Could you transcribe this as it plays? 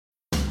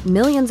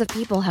Millions of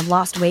people have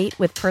lost weight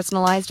with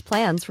personalized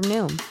plans from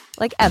Noom.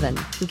 Like Evan,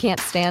 who can't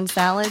stand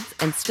salads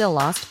and still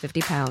lost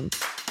 50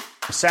 pounds.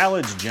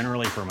 Salads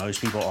generally for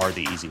most people are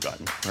the easy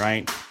button,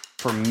 right?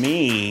 For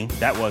me,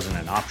 that wasn't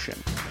an option.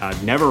 I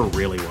never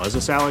really was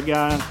a salad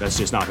guy. That's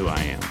just not who I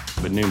am.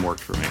 But Noom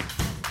worked for me.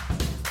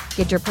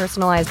 Get your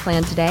personalized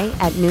plan today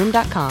at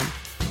Noom.com.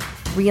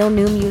 Real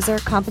Noom user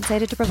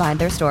compensated to provide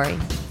their story.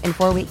 In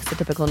 4 weeks, the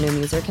typical Noom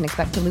user can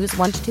expect to lose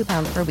 1 to 2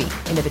 pounds per week.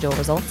 Individual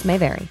results may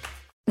vary.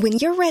 When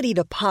you're ready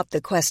to pop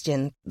the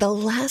question, the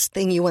last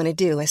thing you want to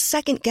do is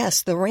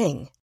second-guess the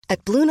ring.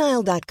 At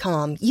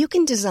BlueNile.com, you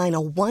can design a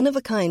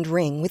one-of-a-kind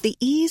ring with the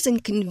ease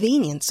and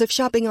convenience of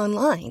shopping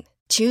online.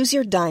 Choose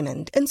your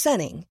diamond and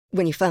setting.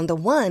 When you find the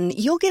one,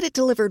 you'll get it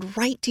delivered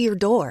right to your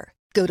door.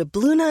 Go to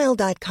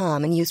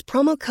BlueNile.com and use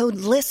promo code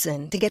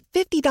LISTEN to get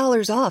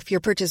 $50 off your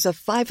purchase of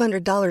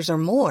 $500 or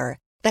more.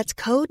 That's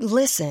code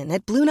LISTEN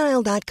at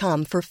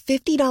BlueNile.com for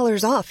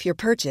 $50 off your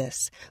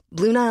purchase.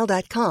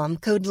 BlueNile.com,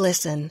 code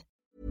LISTEN.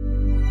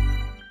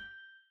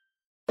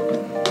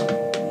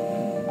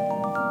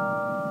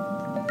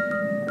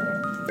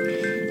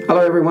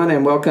 Hello, everyone,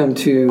 and welcome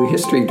to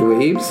History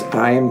Dweebs.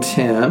 I am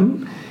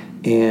Tim,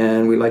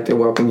 and we'd like to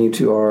welcome you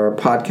to our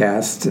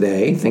podcast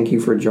today. Thank you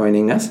for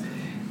joining us.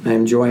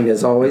 I'm joined,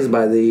 as always,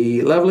 by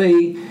the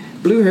lovely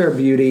blue hair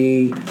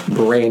beauty,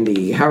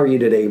 Brandy. How are you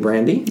today,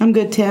 Brandy? I'm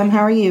good, Tim.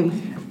 How are you?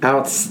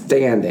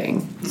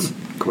 Outstanding.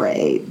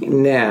 Great.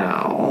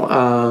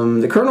 Now,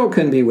 the Colonel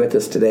couldn't be with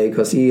us today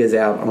because he is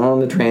out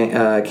on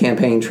the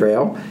campaign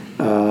trail.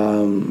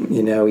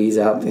 He's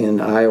out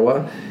in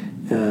Iowa.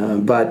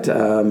 But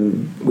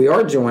we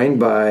are joined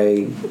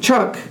by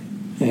Chuck,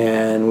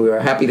 and we are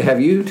happy to have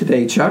you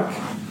today, Chuck,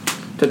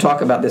 to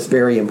talk about this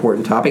very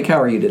important topic.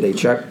 How are you today,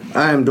 Chuck?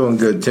 I am doing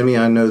good, Timmy.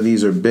 I know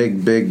these are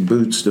big, big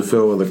boots to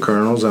fill with the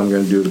Colonel's. I'm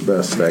going to do the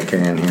best I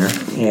can here.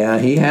 Yeah,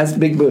 he has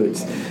big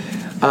boots.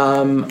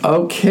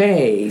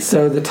 Okay,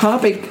 so the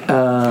topic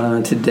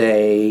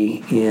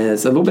today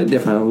is a little bit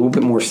different, a little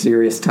bit more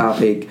serious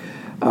topic.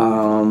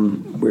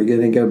 We're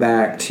going to go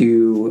back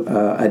to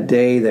a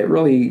day that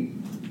really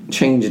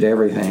changed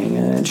everything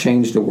and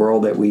changed the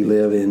world that we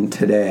live in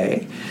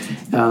today.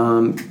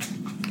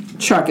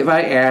 Chuck, if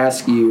I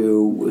ask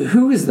you,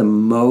 who is the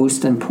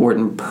most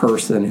important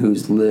person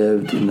who's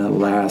lived in the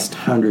last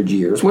 100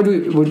 years? What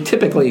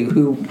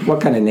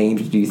kind of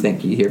names do you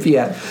think you hear if you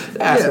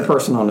ask a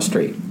person on the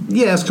street?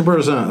 Yeah, ask a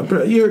person.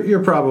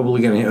 You're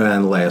probably going to hear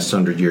in the last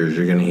 100 years.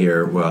 You're going to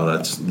hear. Well,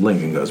 that's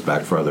Lincoln goes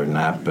back further than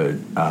that, but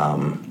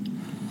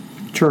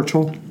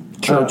Churchill,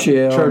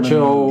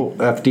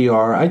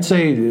 FDR. I'd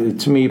say,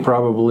 to me,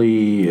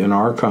 probably in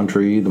our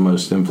country, the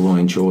most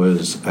influential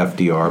is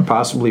FDR,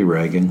 possibly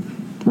Reagan.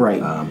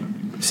 Right.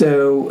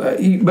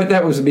 But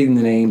that was being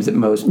the names that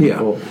most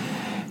people... Yeah.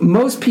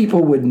 Most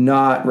people would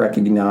not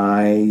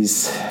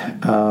recognize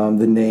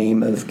the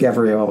name of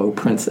Gavrilo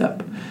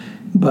Princip.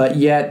 But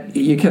yet,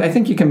 I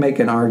think you can make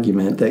an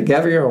argument that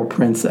Gavrilo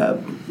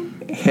Princip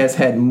has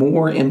had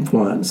more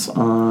influence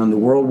on the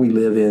world we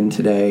live in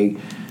today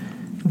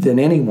than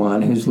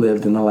anyone who's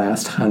lived in the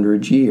last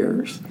 100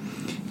 years.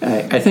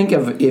 I think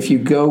if you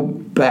go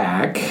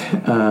back,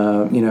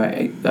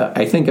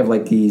 I think of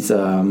like these,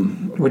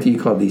 what do you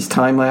call these,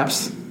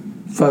 time-lapse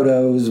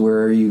photos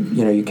where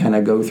you kind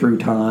of go through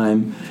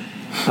time.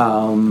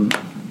 And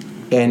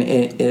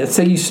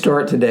say you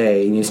start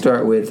today and you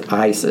start with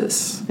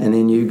ISIS, and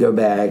then you go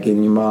back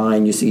in your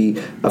mind, you see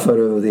a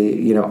photo of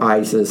the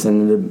ISIS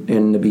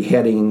and the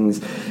beheadings,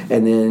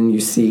 and then you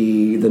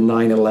see the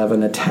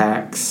 9/11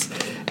 attacks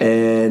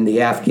and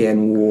the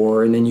Afghan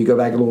War, and then you go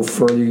back a little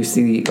further, you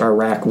see the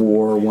Iraq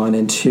War 1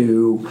 and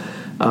 2,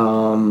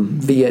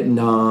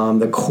 Vietnam,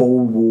 the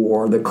Cold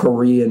War, the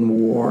Korean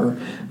War,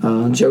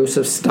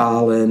 Joseph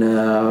Stalin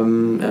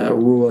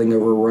ruling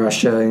over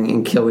Russia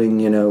and killing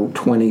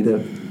 20 to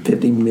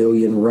 50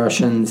 million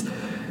Russians,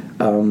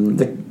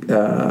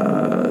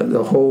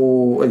 the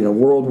whole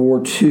World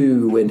War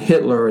II and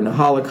Hitler and the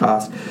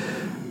Holocaust,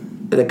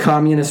 the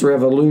Communist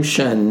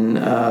Revolution,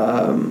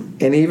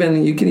 and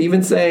even you can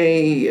even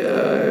say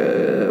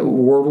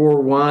World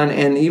War I,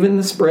 and even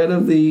the spread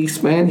of the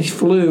Spanish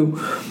flu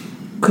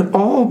could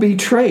all be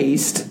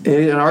traced.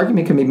 An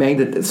argument can be made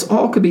that this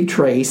all could be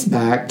traced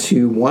back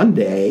to one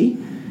day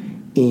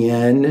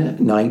in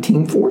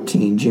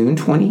 1914, June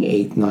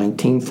 28,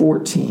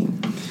 1914.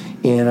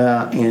 In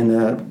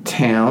a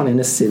town, in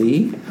a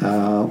city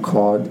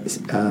called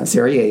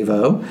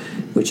Sarajevo,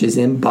 which is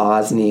in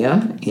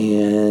Bosnia,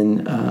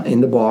 in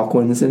the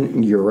Balkans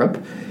in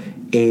Europe.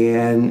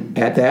 And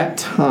at that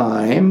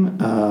time,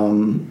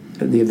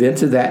 the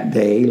events of that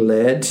day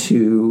led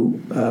to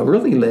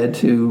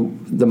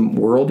the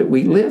world that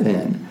we live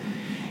in.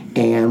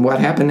 And what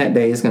happened that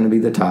day is going to be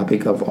the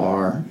topic of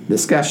our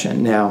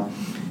discussion. Now,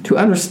 to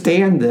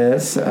understand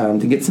this,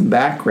 to get some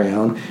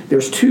background,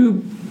 there's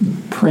two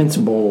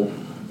principles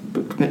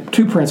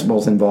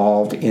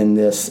involved in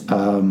this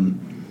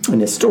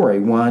story.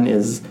 One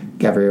is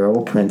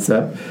Gavrilo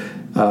Princip,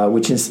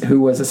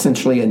 who was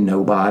essentially a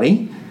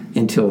nobody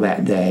until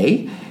that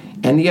day,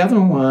 And the other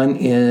one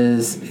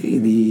is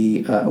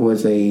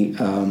was a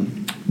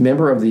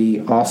member of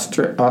the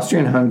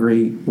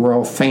Austrian-Hungary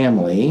royal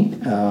family,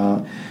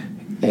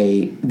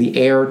 the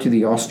heir to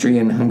the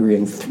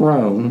Austrian-Hungarian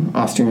throne.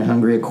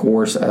 Austria-Hungary, of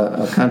course,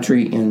 a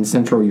country in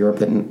Central Europe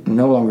that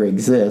no longer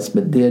exists,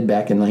 but did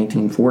back in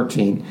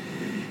 1914.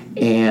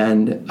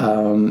 And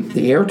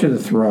the heir to the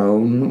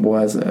throne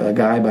was a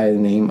guy by the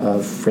name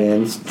of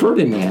Franz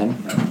Ferdinand,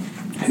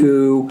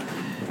 who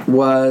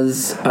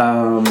was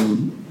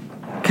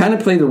kind of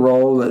played the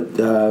role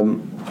that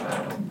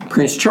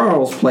Prince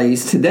Charles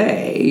plays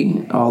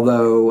today,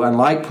 although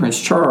unlike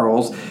Prince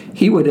Charles,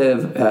 he would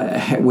have,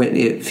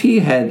 if he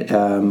had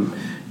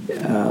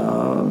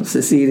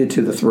succeeded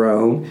to the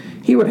throne,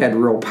 he would have had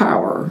real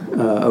power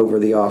over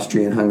the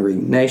Austrian-Hungary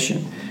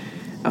nation.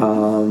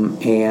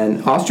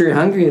 And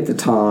Austria-Hungary at the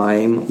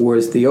time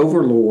was the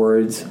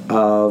overlords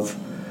of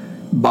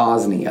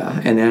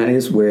Bosnia, and that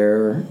is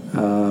where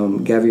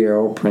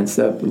Gavrilo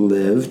Princip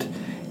lived.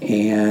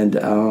 And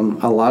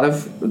a lot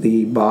of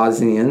the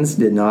Bosnians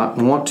did not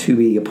want to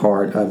be a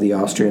part of the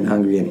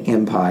Austrian-Hungarian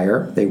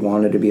Empire. They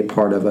wanted to be a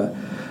part of a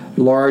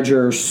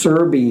larger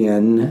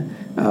Serbian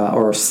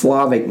or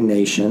Slavic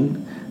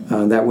nation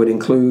that would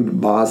include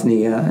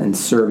Bosnia and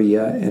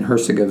Serbia and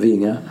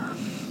Herzegovina.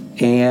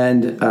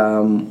 And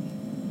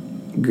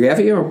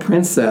Gavrilo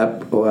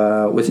Princip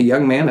was a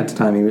young man at the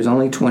time. He was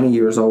only 20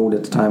 years old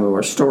at the time of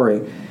our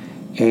story.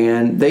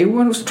 And they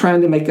were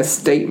trying to make a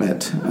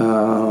statement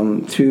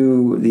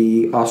to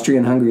the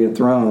Austrian-Hungarian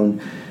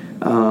throne,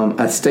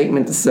 a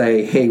statement to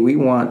say, "Hey, we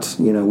want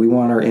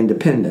our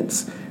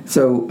independence."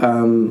 So,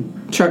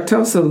 Chuck,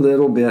 tell us a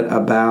little bit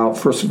about,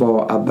 first of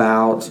all,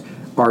 about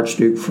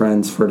Archduke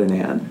Franz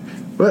Ferdinand.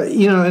 Well,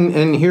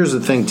 and here's the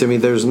thing, Timmy.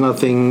 There's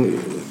nothing,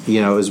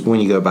 is when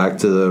you go back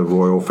to the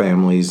royal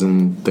families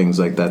and things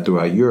like that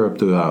throughout Europe,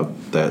 throughout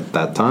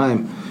that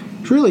time.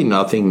 There's really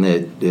nothing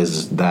that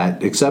is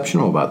that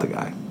exceptional about the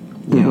guy.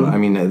 I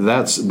mean,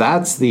 that's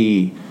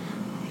the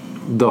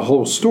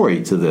whole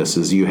story to this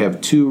is you have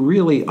two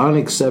really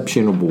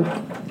unexceptionable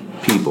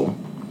people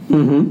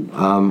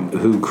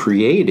who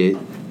created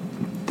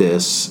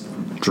this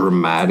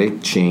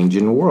dramatic change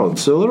in the world.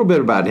 So a little bit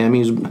about him.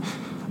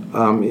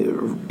 The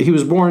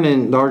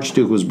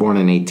Archduke was born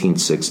in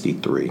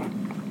 1863.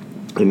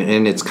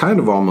 And it's kind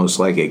of almost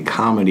like a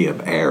comedy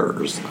of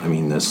errors. I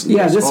mean, this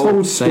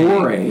whole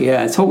story.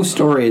 Yeah, his whole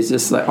story is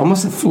just like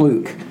almost a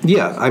fluke.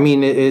 Yeah, I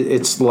mean,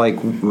 it's like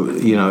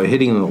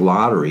hitting the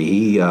lottery.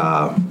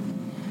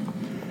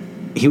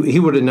 He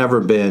would have never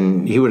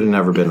been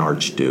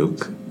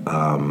Archduke.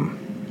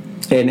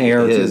 An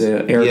heir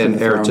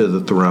to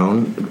the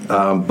throne.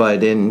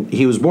 But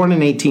he was born in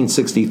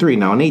 1863.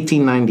 Now, in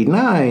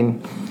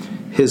 1899,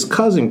 his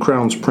cousin,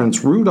 Crown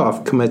Prince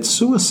Rudolph, commits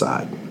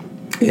suicide.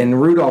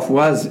 And Rudolph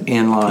was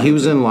in line. He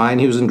was in line.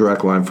 He was in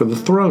direct line for the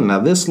throne. Now,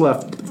 this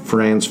left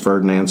Franz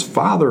Ferdinand's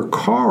father,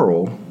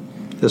 Karl,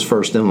 as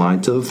first in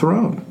line to the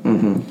throne.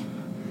 Mm-hmm.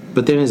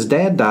 But then his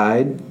dad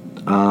died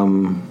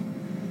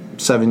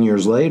 7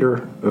 years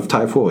later of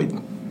typhoid.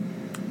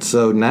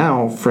 So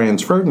now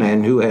Franz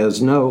Ferdinand, who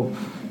has no,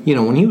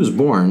 when he was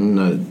born,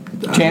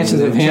 chances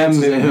of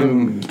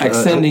him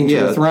ascending to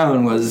the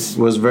throne was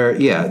very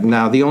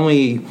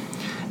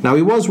Now,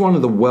 he was one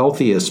of the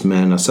wealthiest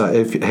men,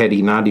 had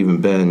he not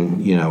even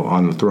been,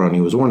 on the throne.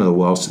 He was one of the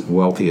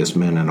wealthiest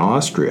men in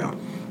Austria.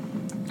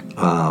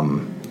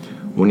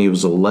 When he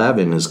was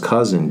 11, his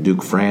cousin,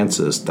 Duke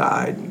Francis,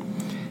 died.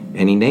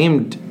 And he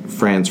named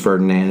Franz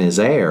Ferdinand his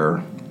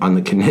heir on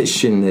the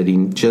condition that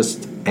he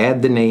just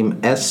add the name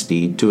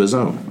Este to his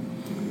own.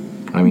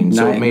 I mean,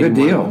 so it made him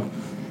deal.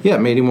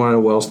 It made him one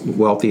of the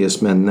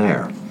wealthiest men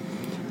there.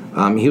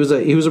 He was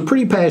a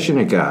pretty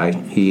passionate guy.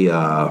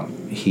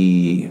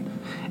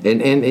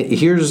 And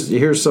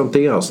here's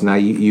something else. Now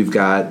you've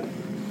got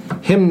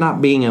him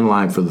not being in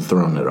line for the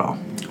throne at all.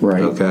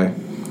 Right. Okay.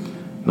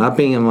 Not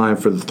being in line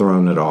for the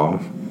throne at all.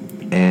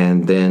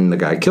 And then the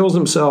guy kills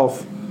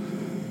himself.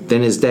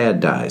 Then his dad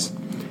dies.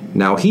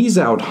 Now he's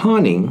out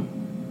hunting.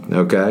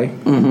 Okay.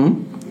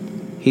 Mm-hmm.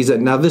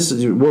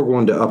 We're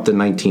going up to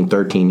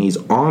 1913. He's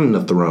on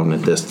the throne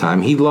at this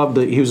time. He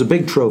was a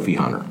big trophy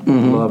hunter.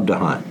 Mm-hmm. Loved to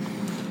hunt.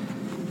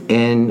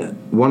 And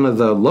one of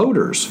the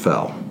loaders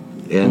fell.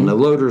 And the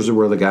loaders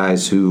were the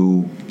guys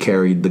who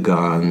carried the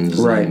guns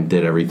and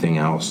did everything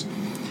else.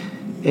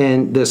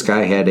 And this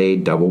guy had a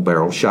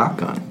double-barrel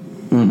shotgun.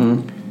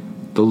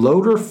 Mm-hmm. The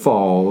loader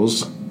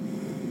falls.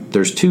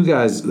 There's two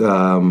guys,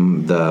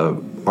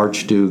 the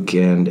Archduke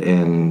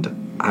and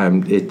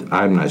I'm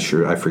not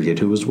sure. I forget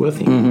who was with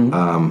him.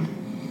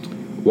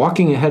 Mm-hmm.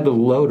 Walking ahead of the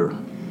loader,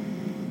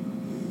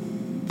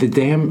 the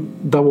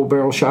damn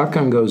double-barrel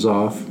shotgun goes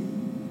off.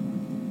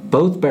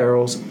 Both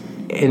barrels.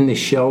 And the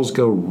shells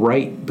go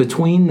right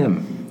between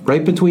them,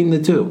 right between the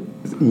two.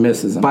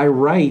 Misses him. By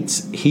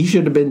rights, he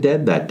should have been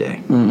dead that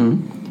day.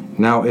 Mm-hmm.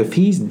 Now, if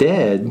he's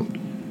dead,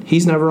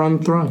 he's never on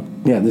the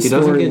throne. Yeah, he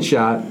doesn't get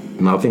shot.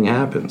 Nothing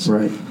happens.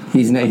 Right.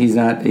 He's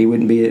not. He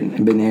wouldn't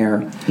been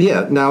heir.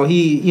 Yeah. Now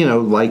he,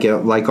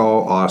 like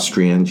all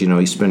Austrians,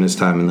 he spent his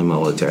time in the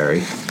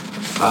military.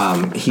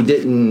 He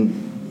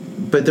didn't.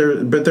 But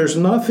there's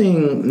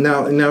nothing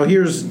now.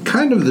 Here's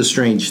kind of the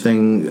strange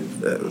thing.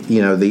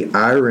 The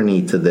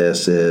irony to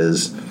this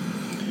is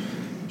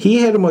he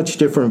had a much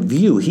different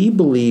view. He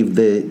believed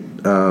that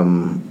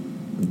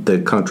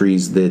the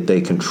countries that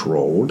they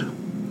controlled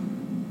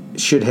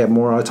should have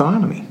more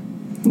autonomy.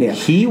 Yeah.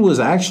 He was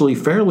actually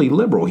fairly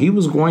liberal. He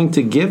was going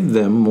to give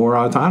them more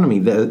autonomy.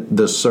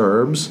 The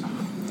Serbs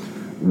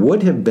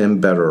would have been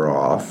better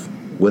off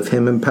with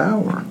him in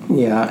power.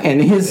 Yeah,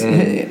 and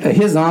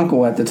his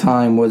uncle at the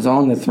time was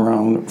on the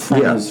throne,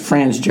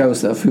 Franz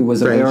Joseph, who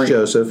was a very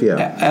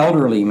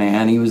elderly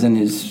man. He was in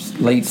his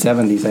late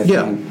 70s, I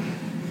think.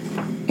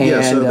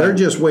 And, so they're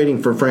just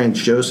waiting for Franz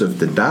Joseph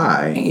to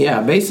die.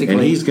 Yeah, basically.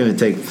 And he's going to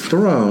take the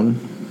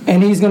throne.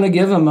 And he's going to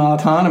give them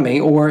autonomy,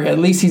 or at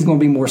least he's going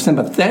to be more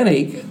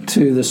sympathetic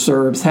to the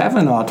Serbs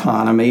having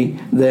autonomy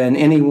than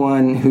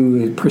anyone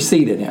who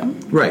preceded him.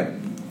 Right.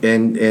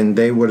 And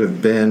they would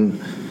have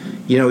been,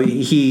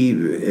 he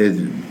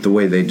the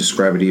way they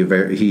describe it,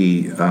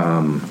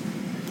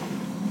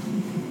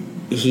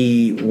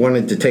 he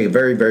wanted to take a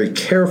very, very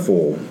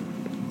careful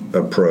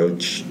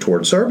approach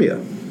toward Serbia.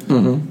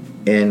 Mm-hmm.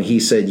 And he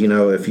said,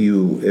 if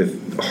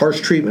harsh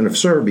treatment of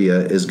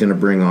Serbia is going to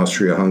bring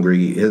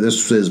Austria-Hungary, this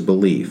was his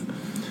belief.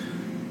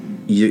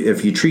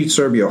 If you treat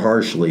Serbia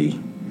harshly,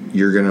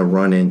 you're going to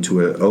run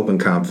into an open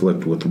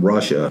conflict with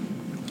Russia.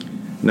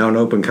 Now, an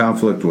open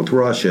conflict with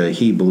Russia,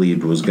 he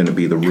believed, was going to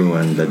be the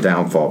ruin, the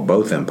downfall of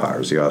both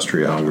empires, the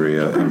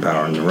Austria-Hungary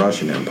Empire and the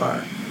Russian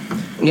Empire.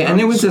 Yeah, and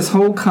there was this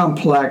whole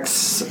complex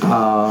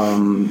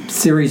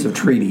series of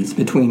treaties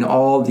between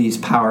all these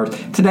powers.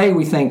 Today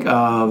we think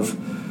of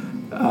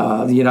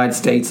the United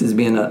States as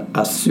being a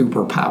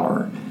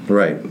superpower.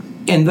 Right.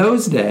 In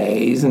those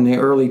days, in the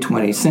early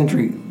 20th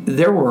century,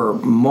 there were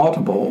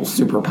multiple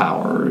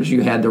superpowers.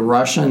 You had the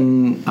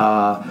Russian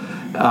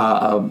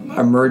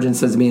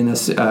emergence as being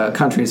a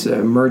country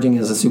emerging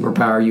as a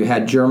superpower. You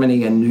had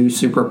Germany, a new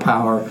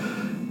superpower.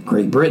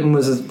 Great Britain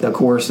was, of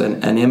course,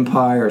 an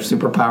empire, a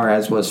superpower,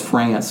 as was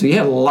France. So you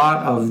had a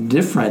lot of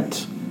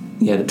different.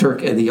 You had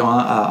the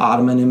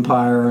Ottoman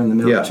Empire in the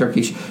middle of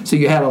Turkish. So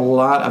you had a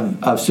lot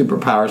of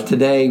superpowers.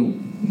 Today,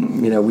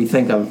 we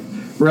think of,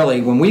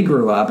 really, when we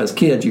grew up as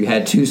kids, you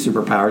had two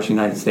superpowers,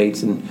 United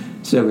States and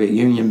Soviet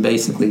Union.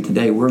 Basically,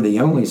 today, we're the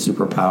only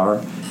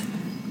superpower.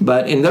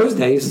 But in those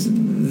days,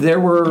 the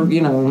world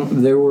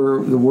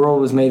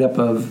was made up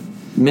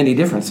of many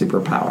different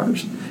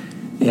superpowers.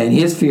 And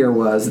his fear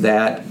was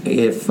that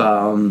if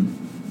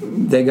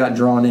they got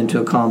drawn into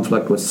a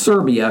conflict with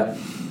Serbia,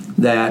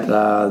 that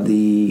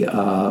the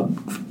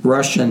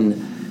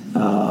Russian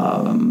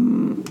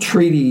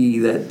treaty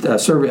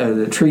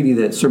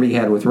that Serbia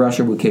had with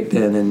Russia would kick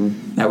in, and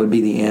that would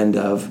be the end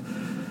of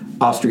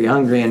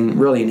Austria-Hungary. And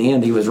really, in the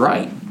end, he was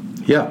right.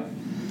 Yeah.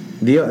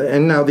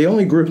 And now the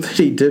only group that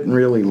he didn't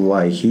really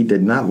like, he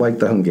did not like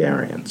the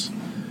Hungarians.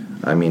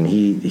 I mean,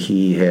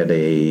 he had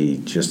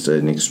just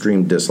an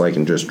extreme dislike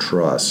and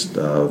distrust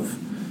of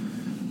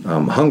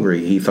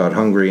Hungary. He thought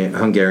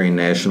Hungarian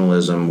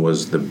nationalism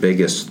was the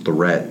biggest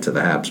threat to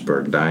the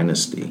Habsburg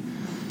dynasty.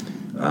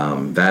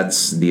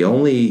 That's the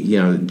only,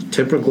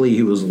 typically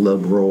he was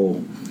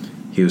liberal.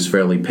 He was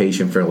fairly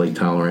patient, fairly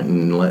tolerant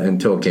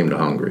until it came to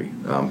Hungary.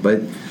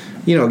 But,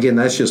 again,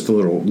 that's just a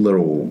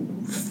little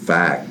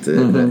fact.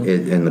 Mm-hmm.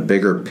 In the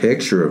bigger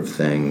picture of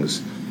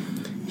things,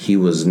 he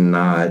was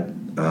not...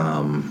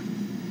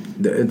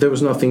 there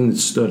was nothing that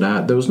stood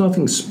out. There was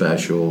nothing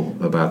special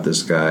about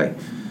this guy.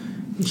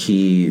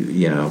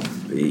 He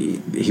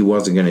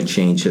wasn't going to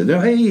change it.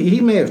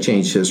 He may have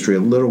changed history a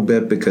little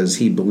bit because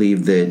he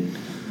believed that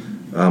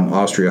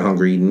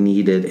Austria-Hungary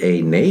needed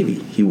a navy.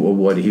 He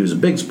was a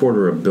big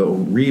supporter of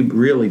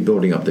really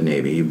building up the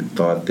navy. He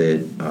thought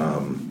that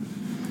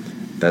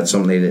that's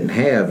something they didn't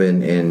have.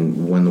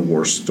 And when the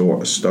war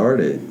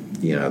started,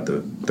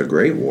 the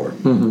Great War,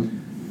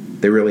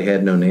 mm-hmm. they really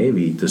had no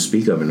navy to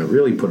speak of, and it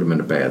really put them in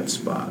a bad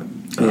spot.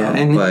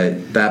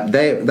 But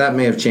that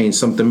may have changed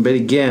something. But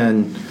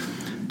again,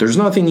 there's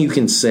nothing you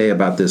can say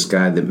about this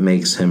guy that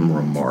makes him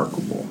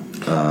remarkable.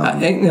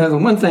 The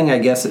one thing I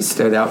guess that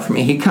stood out for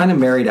me, he kind of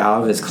married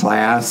out of his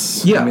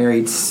class. Yeah, he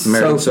married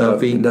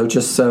Sophie,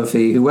 Duchess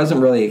Sophie, who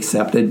wasn't really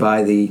accepted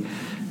by the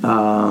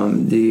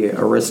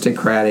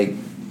aristocratic.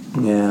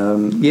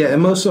 And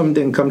most of them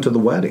didn't come to the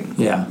wedding.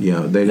 Yeah,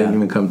 they didn't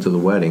even come to the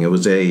wedding. It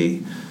was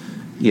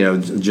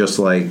just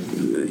like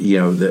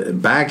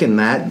back in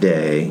that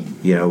day.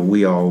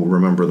 We all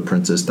remember the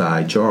Princess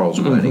Di Charles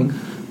mm-hmm. wedding.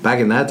 Back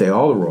in that day,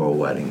 all the royal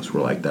weddings were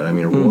like that. I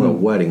mean, a royal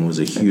mm-hmm. wedding was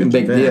a huge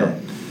big event. Deal.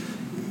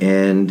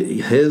 And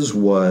his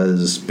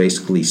was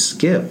basically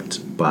skipped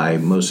by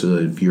most of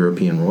the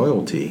European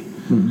royalty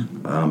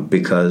mm-hmm.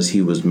 Because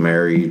he was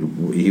married.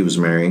 He was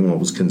marrying what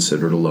was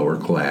considered a lower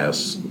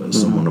class,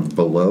 someone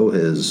below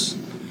his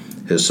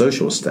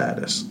social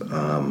status.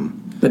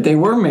 But they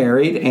were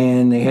married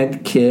and they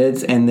had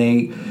kids, and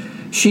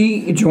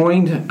she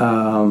joined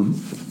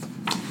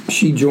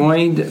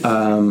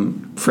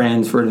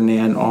Franz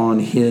Ferdinand on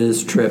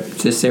his trip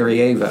to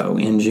Sarajevo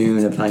in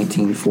June of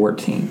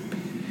 1914.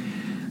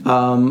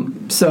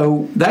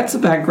 So that's the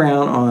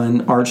background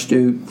on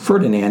Archduke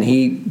Ferdinand.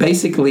 He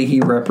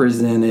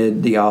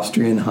represented the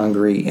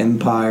Austrian-Hungary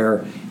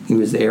Empire. He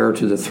was the heir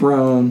to the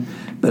throne.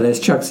 But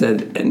as Chuck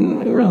said,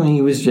 really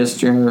he was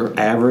just your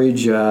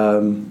average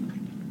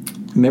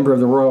member of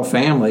the royal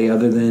family,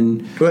 other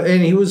than. Well,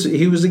 and he was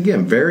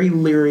again very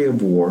leery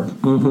of war.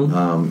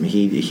 Mm-hmm.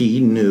 He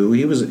knew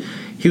he was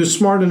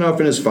smart enough,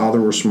 and his father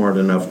was smart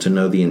enough to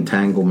know the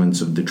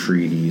entanglements of the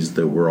treaties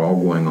that were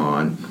all going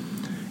on,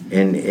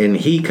 and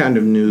he kind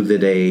of knew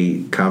that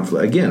a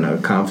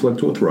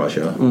conflict with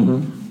Russia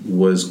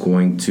was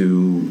going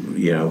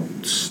to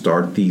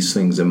start these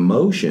things in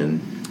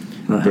motion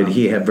that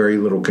he had very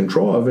little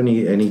control of, and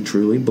he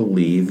truly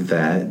believed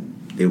that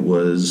it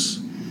was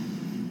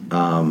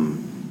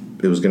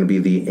going to be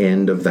the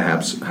end of the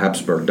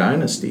Habsburg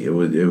dynasty. It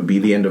would be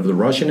the end of the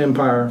Russian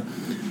Empire.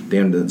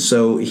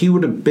 So he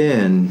would have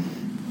been,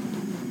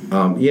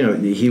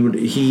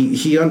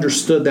 he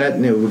understood that,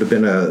 and it would have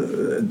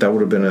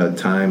been a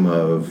time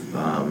of,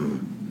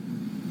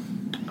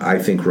 I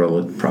think,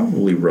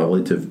 probably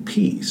relative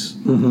peace,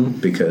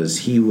 because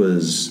he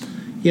was,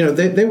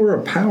 they were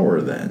a power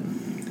then.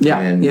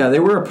 Yeah,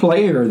 they were a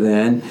player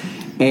then,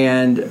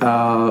 and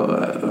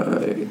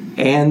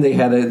they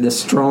had this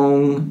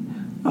strong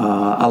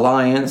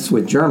alliance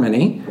with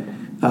Germany,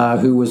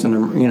 who was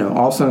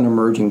also an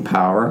emerging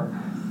power.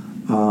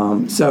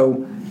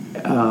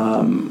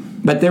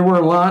 But there were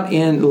a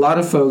lot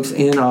of folks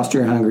in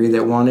Austria-Hungary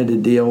that wanted to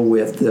deal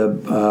with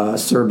the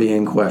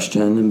Serbian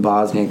question and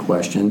Bosnian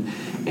question,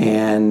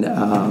 and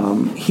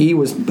he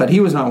was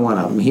not one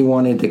of them. He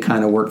wanted to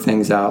kind of work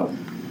things out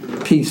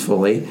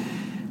peacefully.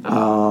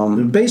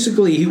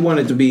 Basically, he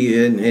wanted to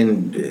be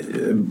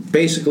and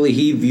basically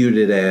he viewed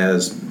it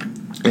as,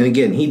 and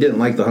again, he didn't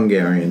like the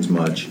Hungarians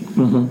much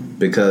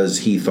because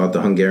he thought the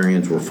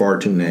Hungarians were far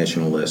too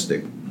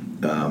nationalistic.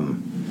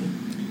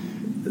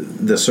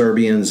 The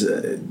Serbians,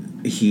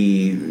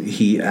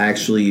 he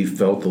actually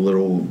felt a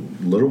little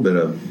bit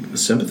of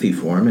sympathy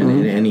for him,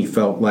 and he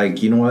felt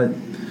like, you know what?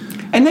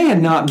 And they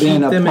had not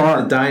been a part. Keep them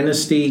in the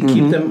dynasty,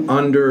 keep them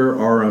under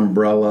our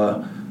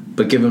umbrella,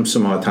 but give them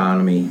some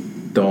autonomy.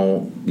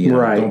 Don't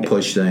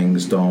push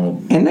things.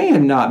 Don't. And they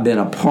had not been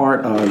a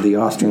part of the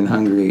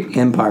Austrian-Hungary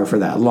Empire for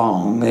that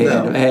long. They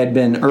had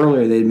been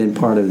earlier. They'd been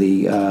part of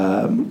the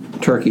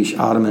Turkish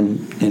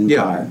Ottoman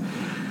Empire.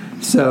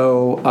 Yeah.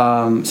 So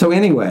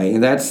anyway,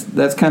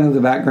 that's kind of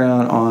the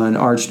background on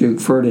Archduke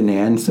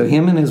Ferdinand. So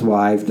him and his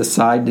wife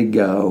decide to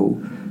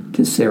go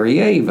to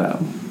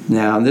Sarajevo.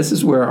 Now, this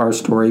is where our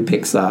story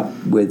picks up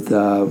with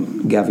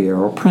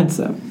Gavrilo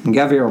Princip. And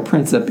Gavrilo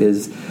Princip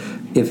is,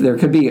 if there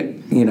could be,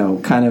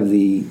 kind of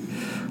the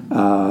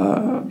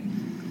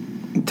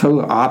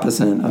total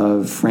opposite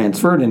of Franz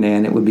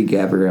Ferdinand, it would be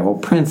Gavrilo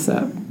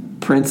Princip.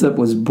 Princip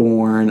was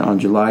born on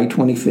July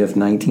 25th,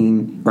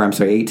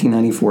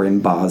 1894 in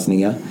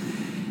Bosnia.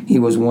 He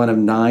was one of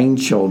 9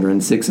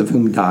 children, 6 of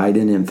whom died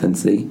in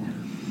infancy.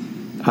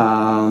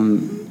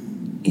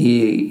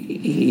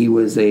 He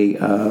was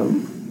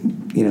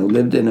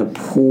lived in a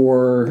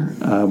poor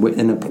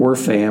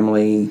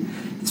family.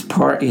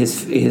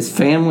 His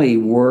family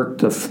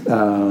worked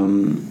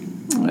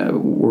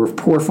were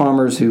poor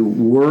farmers who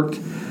worked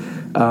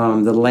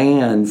the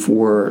land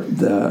for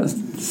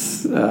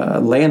the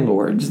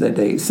landlords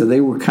so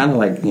they were kind of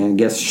like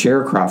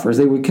sharecroppers.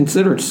 They were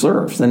considered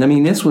serfs, and I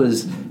mean this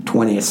was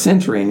 20th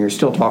century, and you're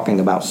still talking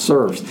about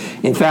serfs.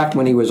 In fact,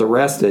 when he was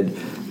arrested,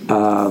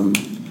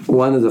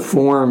 one of the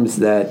forms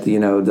that the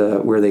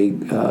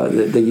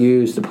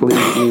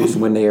police used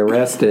when they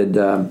arrested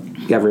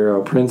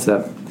Gavrilo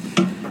Princip,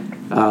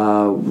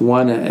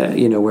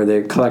 where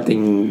they're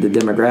collecting the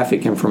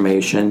demographic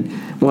information.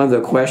 One of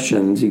the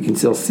questions you can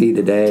still see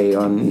today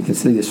you can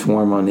see this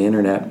form on the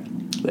internet,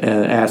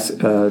 asks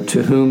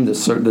to whom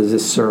does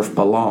this serf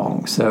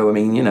belong. So I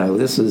mean,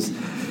 this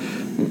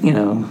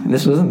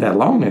wasn't that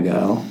long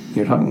ago.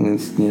 You're talking,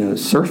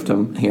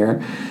 serfdom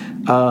here.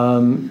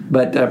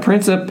 But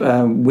Princip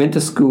went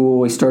to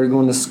school. He started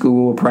going to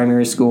school,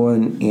 primary school,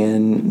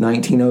 in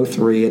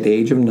 1903 at the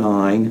age of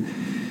 9.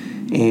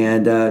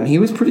 And he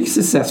was pretty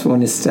successful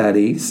in his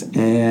studies.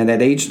 And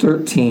at age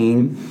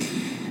 13,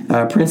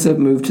 Princip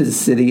moved to the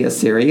city of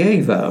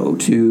Sarajevo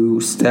to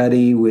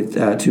study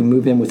to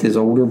move in with his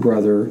older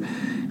brother.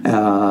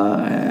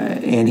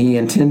 And he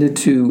intended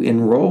to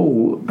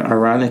enroll,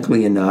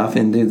 ironically enough,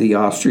 into the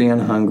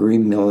Austrian-Hungary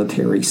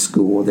military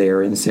school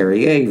there in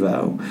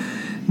Sarajevo.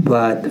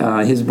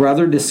 But his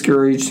brother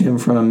discouraged him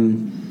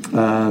from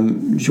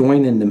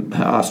joining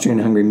the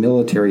Austrian-Hungary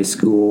military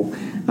school,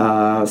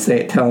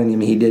 telling him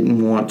he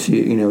didn't want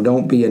to,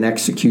 don't be an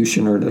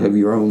executioner of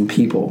your own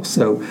people.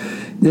 So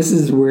this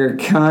is where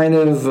kind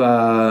of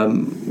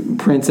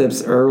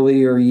Princip's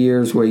earlier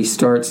years, where he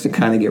starts to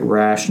kind of get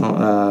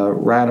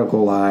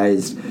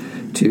radicalized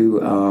to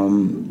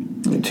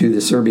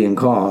the Serbian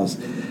cause.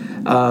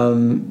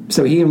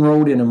 So he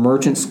enrolled in a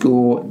merchant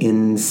school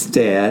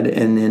instead,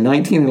 and in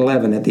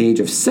 1911, at the age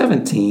of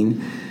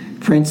 17,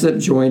 Princip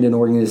joined an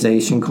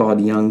organization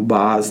called Young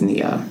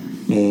Bosnia.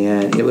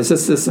 And it was a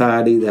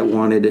society that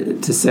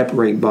wanted to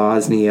separate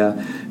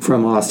Bosnia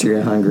from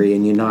Austria-Hungary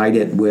and unite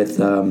it with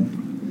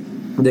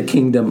the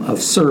Kingdom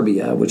of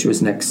Serbia, which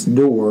was next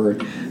door,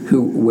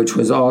 which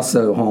was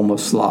also home of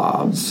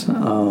Slavs.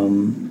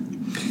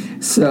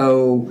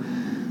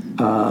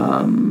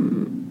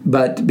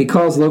 But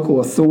because local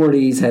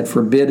authorities had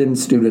forbidden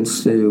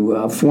students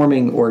to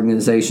forming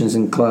organizations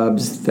and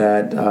clubs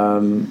that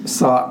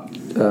sought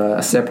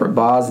a separate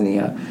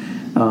Bosnia,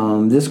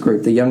 this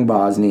group, the Young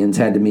Bosnians,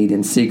 had to meet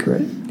in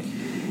secret.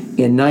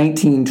 In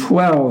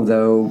 1912,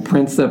 though,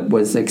 Princip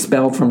was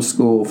expelled from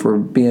school for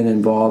being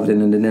involved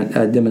in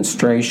a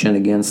demonstration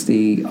against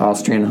the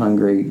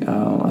Austrian-Hungary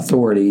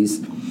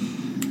authorities.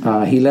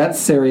 He left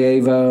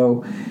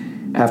Sarajevo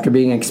after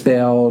being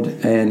expelled,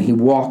 and he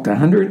walked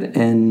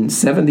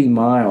 170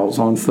 miles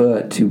on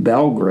foot to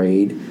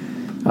Belgrade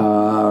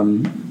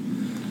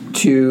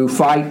to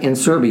fight in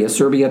Serbia.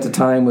 Serbia at the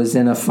time was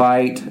in a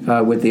fight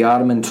with the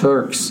Ottoman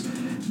Turks,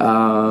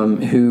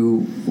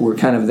 who were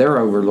kind of their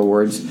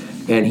overlords,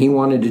 and he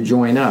wanted to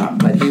join up.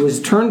 But he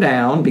was turned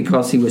down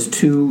because he was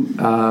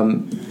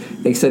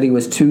they said he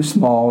was too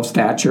small of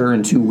stature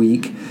and too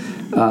weak,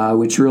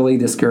 which really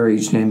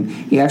discouraged him.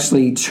 He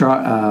actually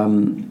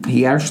found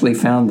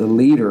the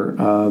leader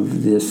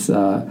of this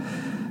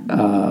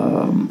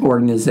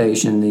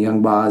organization, the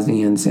Young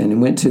Bosnians,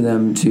 and went to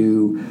them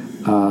to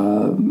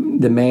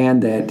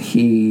demand that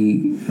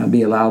he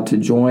be allowed to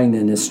join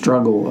in his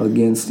struggle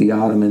against the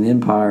Ottoman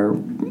Empire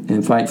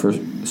and fight for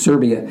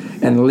Serbia.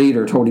 And the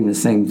leader told him the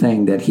same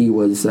thing, that he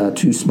was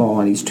too small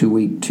and he's too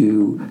weak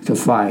to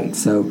fight.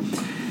 So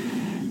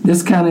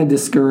this kind of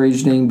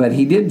discouraged him, but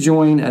he did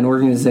join an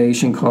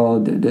organization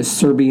called the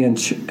Serbian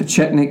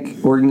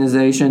Chetnik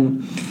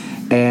Organization,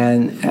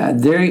 and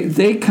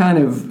they kind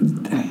of,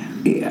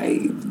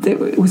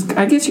 it was,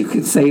 I guess you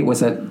could say it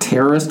was a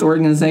terrorist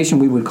organization.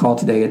 We would call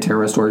today a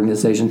terrorist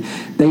organization.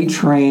 They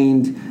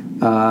trained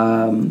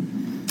young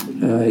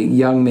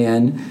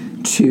men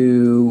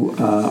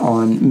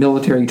on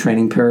military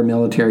training,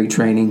 paramilitary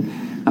training.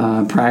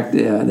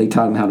 They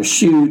taught them how to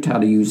shoot, how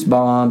to use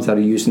bombs, how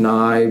to use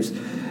knives,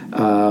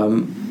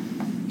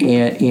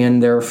 in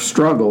their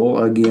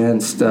struggle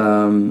against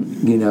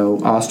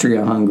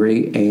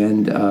Austria-Hungary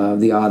and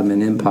the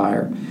Ottoman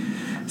Empire.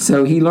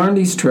 So he learned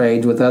these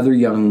trades with other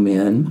young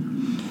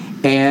men,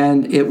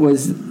 and it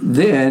was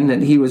then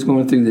that he was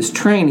going through this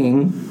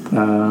training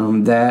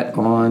that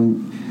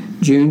on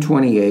June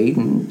 28,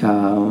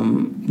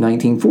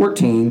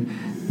 1914,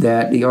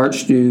 that the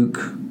Archduke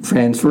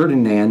Franz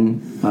Ferdinand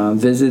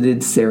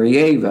visited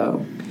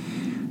Sarajevo.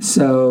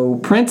 So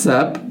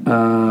Princip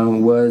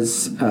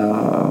was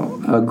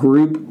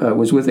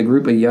with a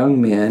group of young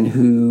men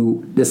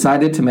who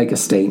decided to make a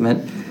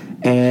statement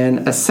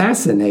and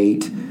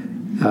assassinate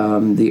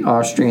the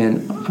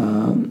Austrian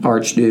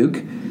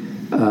Archduke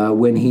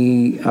when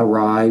he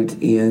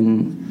arrived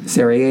in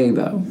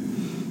Sarajevo.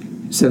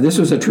 So this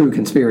was a true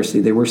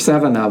conspiracy. There were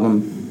 7 of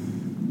them,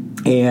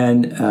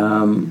 and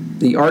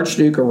the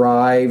Archduke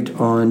arrived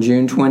on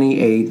June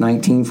 28,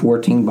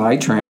 1914 by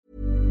train.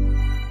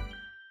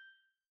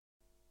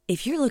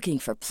 If you're looking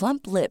for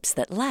plump lips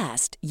that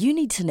last, you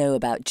need to know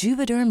about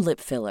Juvederm lip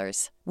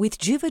fillers. With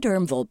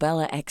Juvederm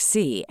Volbella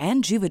XC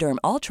and Juvederm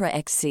Ultra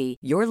XC,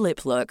 your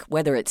lip look,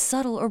 whether it's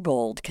subtle or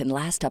bold, can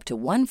last up to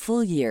 1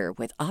 full year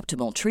with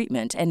optimal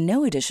treatment and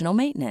no additional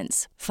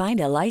maintenance. Find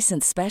a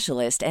licensed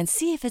specialist and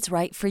see if it's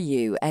right for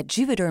you at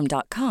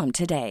Juvederm.com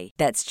today.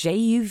 That's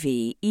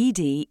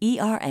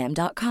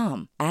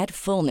JUVEDERM.com. Add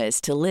fullness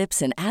to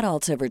lips in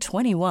adults over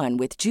 21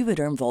 with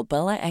Juvederm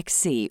Volbella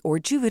XC or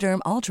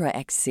Juvederm Ultra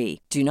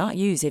XC. Do not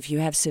use if you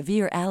have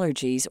severe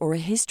allergies or a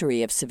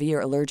history of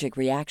severe allergic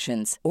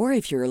reactions, or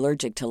if you're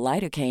allergic to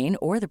lidocaine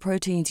or the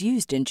proteins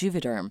used in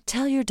Juvederm.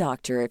 Tell your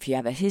doctor if you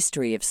have a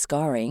history of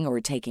scarring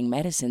or taking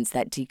medicines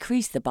that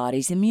decrease the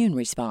body's immune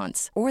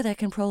response or that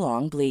can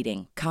prolong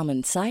bleeding.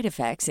 Common side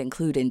effects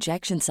include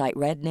injection site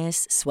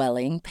redness,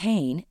 swelling,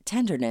 pain,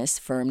 tenderness,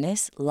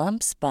 firmness,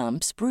 lumps,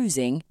 bumps,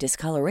 bruising,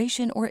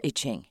 discoloration, or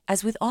itching.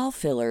 As with all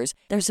fillers,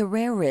 there's a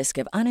rare risk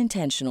of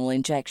unintentional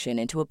injection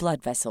into a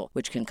blood vessel,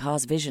 which can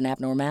cause vision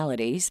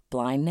abnormalities,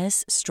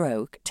 blindness,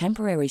 stroke,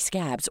 temporary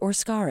scabs, or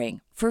scarring.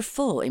 For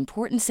full,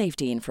 important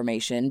safety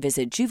information,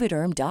 visit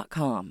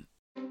Juvederm.com.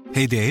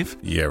 Hey, Dave.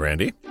 Yeah,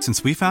 Randy.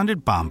 Since we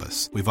founded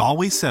Bombas, we've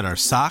always said our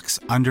socks,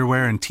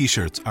 underwear, and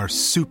T-shirts are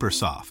super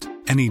soft.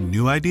 Any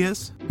new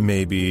ideas?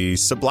 Maybe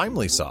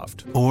sublimely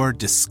soft. Or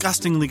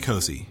disgustingly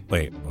cozy.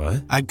 Wait,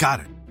 what? I got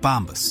it.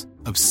 Bombas.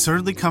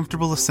 Absurdly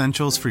comfortable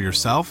essentials for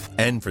yourself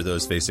and for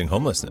those facing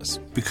homelessness.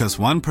 Because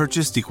one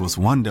purchased equals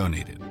one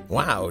donated.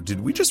 Wow,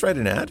 did we just write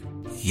an ad?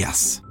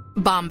 Yes.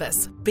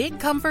 Bombas.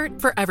 Big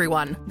comfort for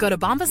everyone. Go to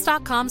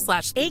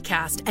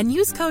bombas.com/ACAST and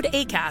use code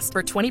ACAST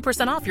for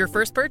 20% off your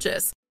first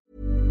purchase.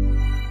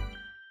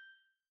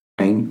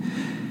 It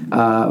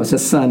was a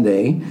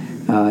Sunday.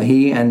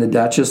 He and the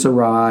Duchess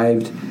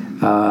arrived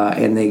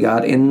and they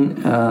got in.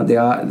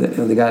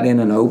 They got in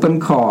an open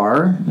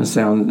car.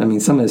 Some of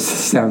this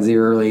sounds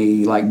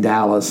eerily like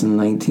Dallas in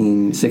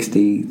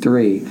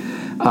 1963.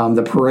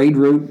 The parade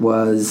route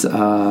was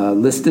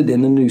listed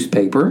in the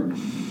newspaper.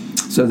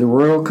 So the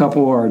royal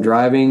couple are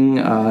driving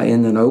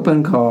in an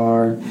open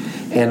car,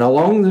 and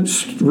along the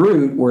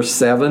route were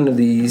 7 of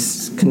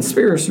these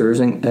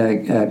conspirators, including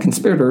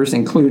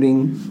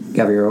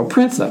Gavrilo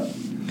Princip.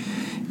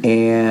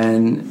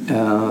 And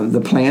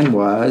the plan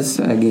was,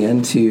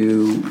 again,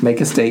 to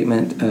make a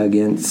statement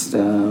against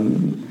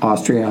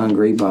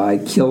Austria-Hungary by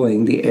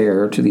killing the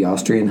heir to the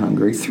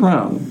Austrian-Hungary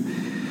throne.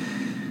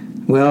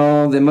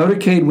 Well, the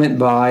motorcade went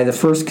by. The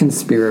first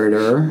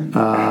conspirator,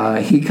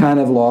 he kind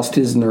of lost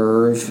his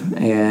nerve,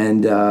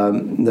 and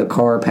the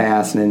car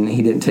passed, and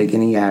he didn't take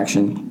any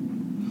action.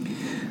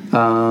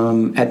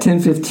 At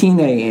 10:15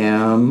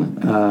 a.m.,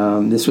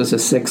 this was a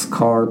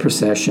 6-car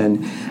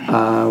procession,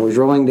 was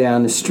rolling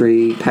down the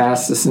street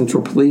past the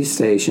Central Police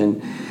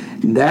Station.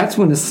 That's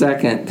when the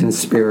second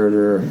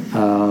conspirator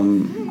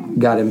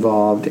got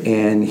involved,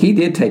 and he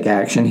did take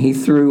action. He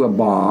threw a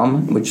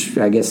bomb, which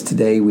I guess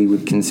today we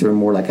would consider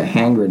more like a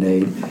hand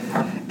grenade,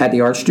 at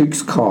the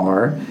Archduke's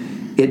car.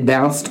 It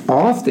bounced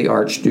off the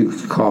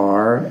Archduke's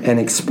car and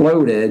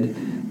exploded,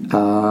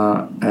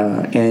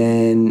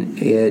 and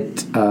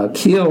it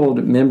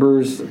killed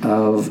members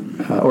of,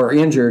 or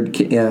injured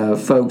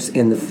folks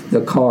in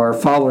the car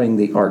following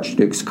the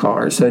Archduke's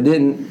car. So it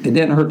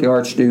didn't hurt the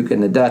Archduke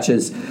and the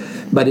Duchess,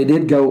 but it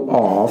did go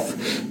off,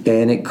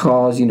 and it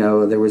caused,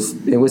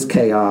 it was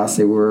chaos.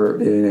 There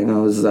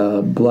was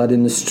blood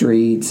in the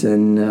streets,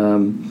 and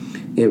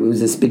it was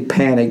this big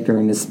panic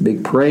during this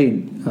big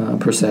parade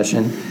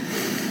procession.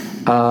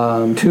 2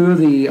 of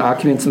the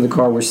occupants of the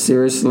car were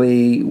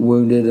seriously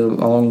wounded,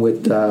 along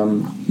with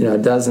a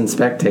dozen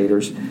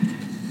spectators.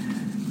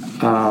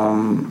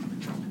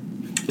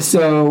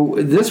 So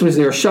this was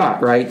their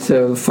shot, right?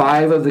 So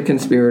 5 of the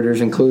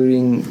conspirators,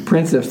 including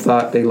Princip,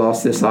 thought they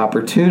lost this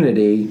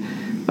opportunity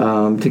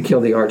to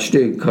kill the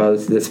Archduke,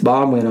 because this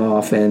bomb went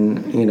off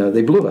and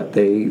they blew it.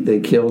 They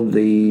killed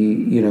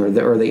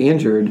they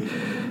injured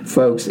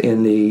folks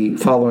in the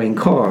following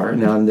car.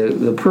 Now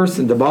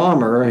the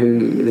bomber,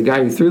 the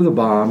guy who threw the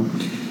bomb,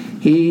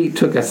 he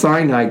took a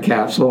cyanide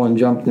capsule and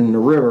jumped in the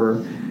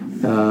river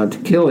to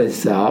kill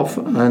himself.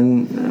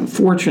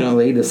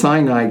 Unfortunately, the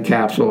cyanide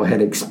capsule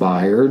had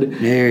expired.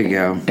 There you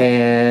go.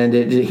 And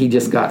he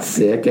just got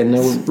sick, and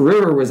the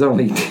river was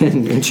only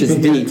 10 inches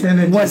deep. 10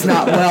 inches. Was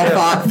not well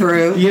thought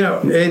through.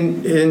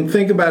 And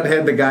think about,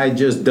 had the guy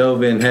just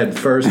dove in head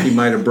first, he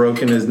might have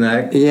broken his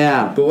neck.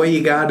 Yeah. But what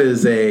you got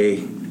is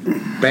a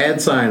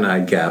bad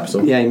cyanide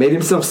capsule. Yeah, he made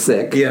himself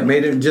sick. Yeah,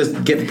 made him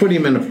put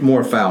him in a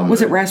more foul mood.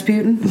 Was it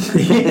Rasputin?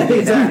 Yeah,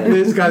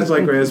 exactly. This guy's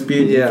like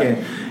Rasputin. Yeah.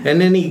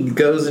 And then he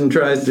goes and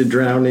tries to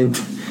drown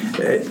into...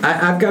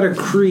 I've got a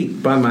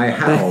creek by my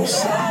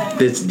house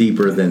that's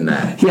deeper than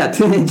that. Yeah,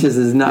 10 inches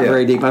is not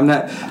very deep. I'm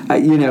not,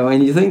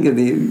 and you think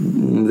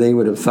they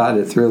would have thought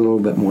it through a little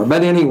bit more.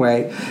 But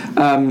anyway,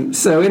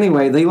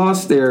 they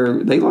lost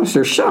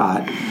their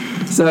shot.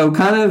 So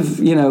kind of,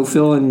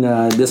 feeling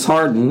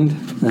disheartened,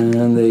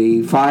 and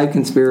the 5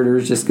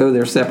 conspirators just go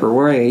their separate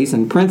ways,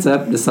 and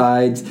Princip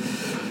decides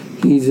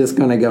he's just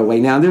going to go away.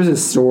 Now, there's a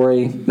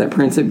story that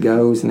Princip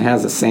goes and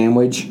has a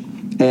sandwich,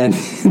 and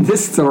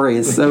this story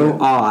is so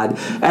odd.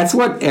 That's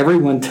what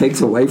everyone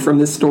takes away from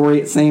this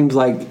story. It seems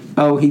like,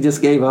 he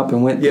just gave up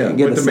and went to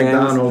get a sandwich.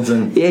 McDonald's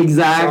and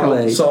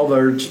saw the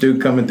Archduke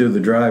coming through the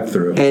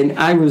drive-thru. And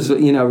I was,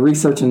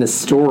 researching this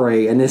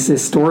story, and this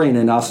historian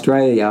in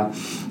Australia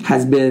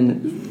has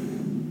been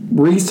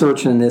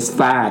researching this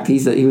fact.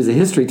 He was a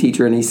history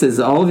teacher, and he says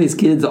all of his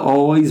kids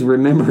always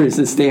remember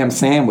this damn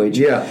sandwich.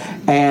 Yeah.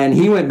 And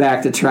he went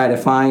back to try to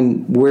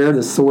find where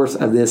the source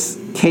of this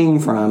came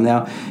from.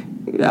 Now,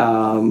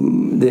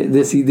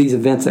 these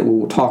events that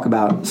we'll talk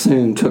about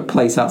soon took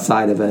place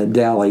outside of a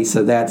deli,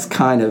 so that's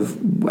kind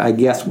of, I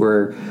guess,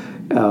 where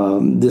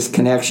this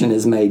connection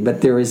is made.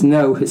 But there is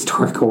no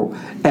historical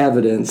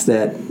evidence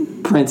that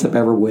Princip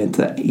ever went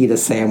to eat a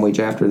sandwich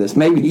after this.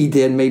 Maybe he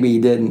did, maybe he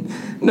didn't.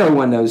 No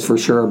one knows for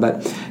sure.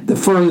 But the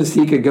furthest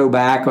he could go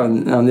back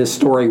on this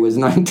story was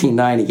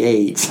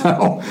 1998.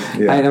 So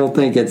I don't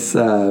think it's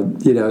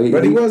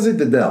But he was at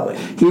the deli.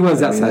 He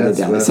was outside the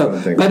deli.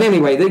 But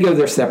anyway, they go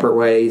their separate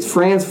ways.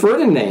 Franz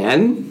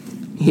Ferdinand,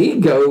 he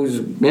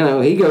goes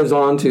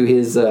on to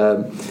his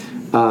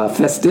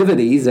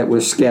festivities that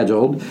were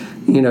scheduled.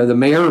 The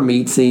mayor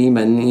meets him,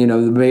 and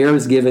the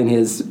mayor's giving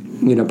his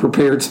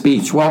prepared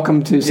speech.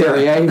 Welcome to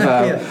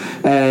Sarajevo.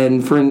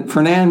 And Franz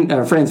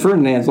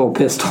Ferdinand's a little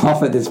pissed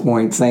off at this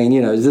point, saying,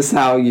 is this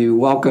how you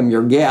welcome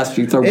your guests?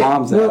 You throw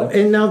bombs at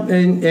them.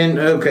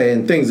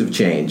 And things have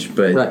changed,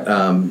 but right.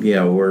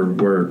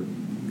 we're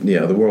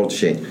the world's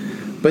changed.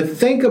 But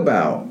think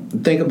about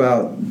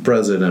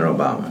President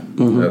Obama.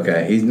 Mm-hmm.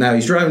 Okay,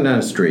 he's driving down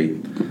the street.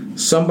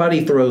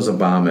 Somebody throws a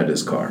bomb at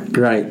his car.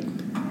 Right.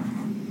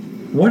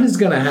 what is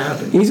going to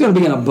happen? He's going to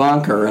be in a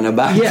bunker in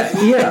about yeah.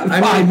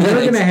 I mean,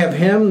 they're going to have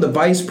him, the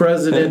vice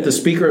president, the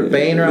speaker at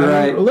Boehner.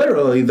 I mean,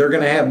 literally, they're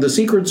going to have the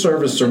Secret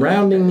Service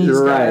surrounding these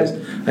guys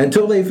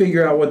until they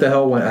figure out what the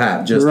hell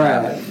happened.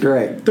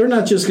 Right. They're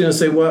not just going to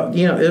say, well,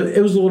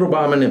 it was a little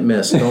bomb and it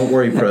missed. Don't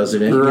worry,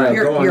 President.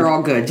 You're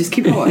all good. Just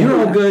keep going.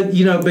 You're all good,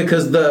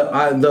 because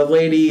the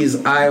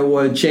ladies'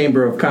 Iowa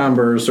Chamber of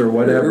Commerce or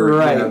whatever.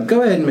 Right.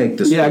 Go ahead and make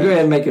the speech. Yeah, go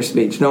ahead and make your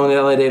speech. Don't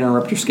let it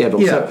interrupt your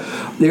schedule. Yeah.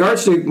 So the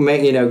Archduke,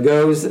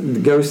 goes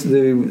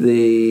through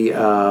the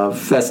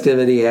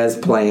festivity as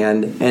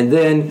planned, and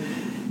then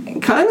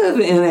kind of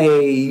in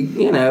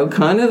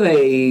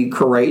a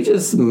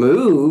courageous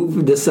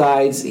move,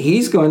 decides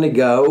he's going to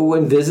go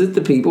and visit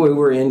the people who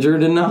were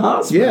injured in the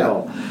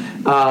hospital. Yeah.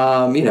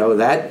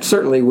 That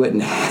certainly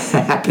wouldn't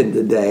happen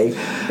today.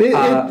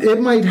 It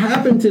might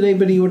happen today,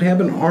 but he would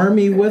have an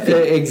army with him.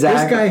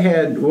 Exactly. This guy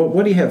had,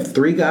 what do you have,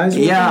 3 guys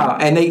with him?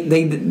 And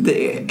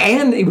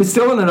and he was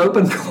still in an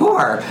open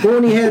car. Well,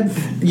 and he had,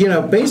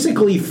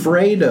 basically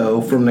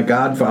Fredo from The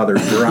Godfather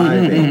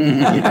driving.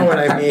 You know what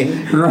I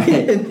mean?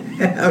 Right.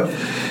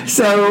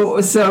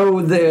 So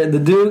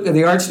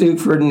the Archduke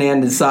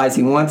Ferdinand decides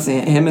he wants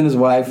him and his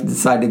wife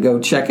decide to go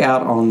check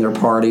out on their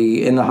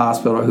party in the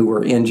hospital who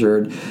were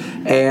injured,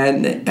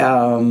 and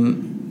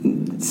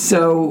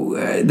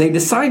so they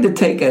decide to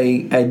take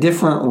a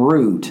different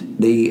route.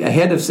 The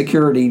head of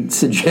security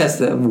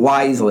suggests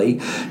wisely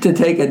to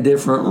take a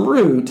different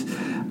route,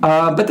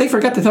 but they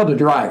forgot to tell the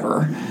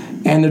driver,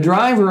 and the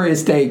driver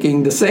is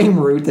taking the same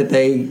route that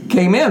they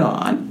came in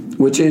on,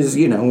 which is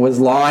was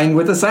lined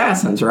with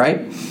assassins,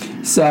 right?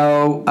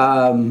 So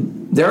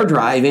they're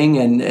driving,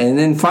 and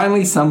then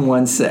finally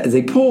someone says,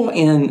 they pull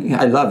in,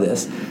 I love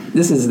this.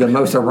 This is the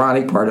most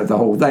ironic part of the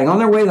whole thing. On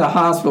their way to the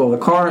hospital,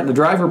 the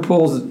driver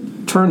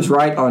turns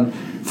right on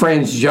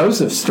Franz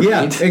Joseph Street.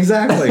 Yeah,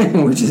 exactly.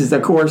 Which is,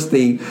 of course,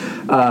 the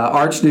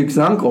Archduke's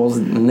uncle's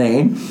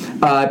name.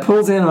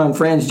 Pulls in on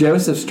Franz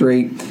Joseph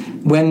Street.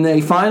 When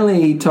they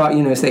finally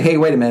say, hey,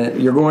 wait a minute,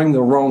 you're going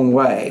the wrong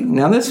way.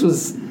 Now, this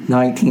was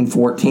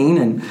 1914,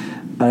 and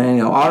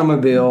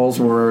automobiles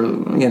were,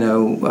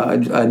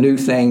 a new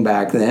thing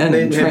back then.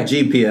 They didn't have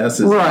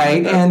GPSs.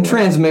 Right, and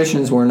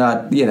transmissions were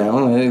not, there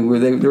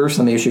were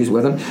some issues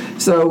with them.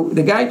 So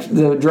the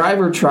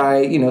driver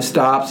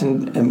stops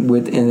and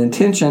with an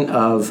intention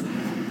of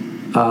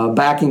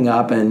backing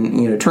up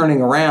and,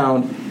 turning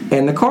around,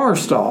 and the car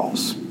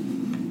stalls.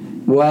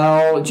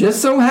 Well, it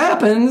just so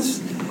happens,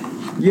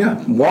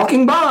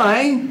 walking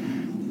by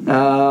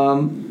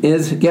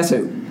is, guess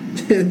who?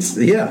 It's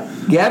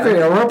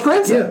Gabriel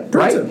Princip,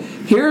 right?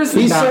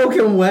 He's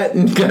soaking wet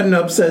and got an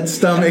upset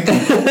stomach. No,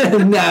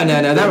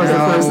 that was the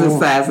first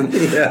assassin.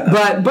 Yeah.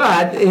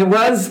 But it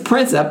was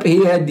Princip.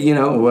 He had,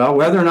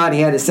 whether or not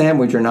he had a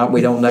sandwich or not,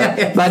 we don't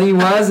know. But he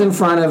was in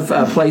front of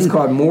a place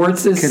called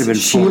Moritz's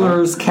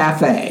Schiller's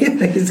Cafe.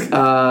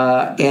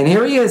 And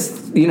here he is,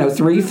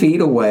 3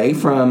 feet away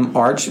from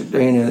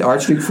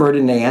Archduke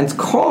Ferdinand's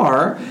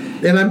car.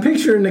 And I'm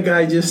picturing the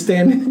guy just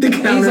standing at the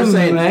counter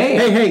saying,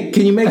 hey,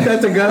 can you make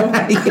that to go?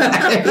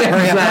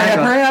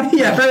 Hurry up.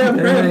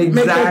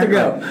 Make that to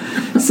go.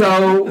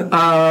 So,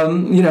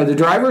 the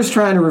driver's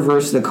trying to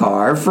reverse the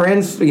car.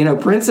 Franz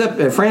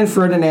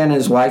Ferdinand and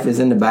his wife is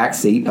in the back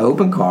seat,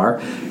 open car.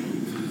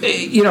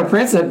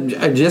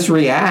 Princip just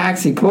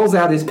reacts. He pulls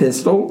out his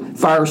pistol,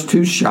 fires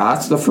 2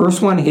 shots. The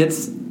first one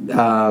hits the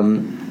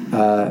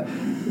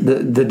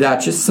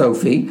Duchess,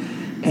 Sophie.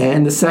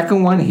 And the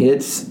second one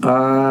hits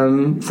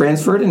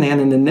Franz Ferdinand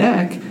in the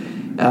neck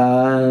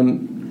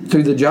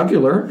through the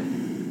jugular,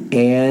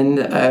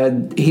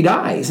 and he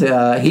dies.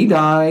 He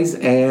dies,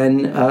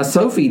 and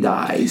Sophie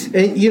dies.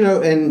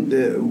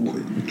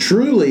 And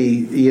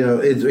truly,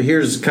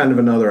 here's kind of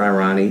another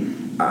ironic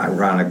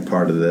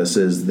part of this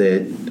is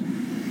that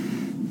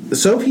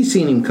Sophie's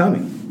seen him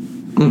coming.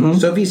 Mm-hmm.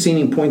 Sophie's seen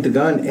him point the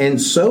gun,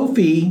 and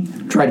Sophie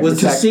was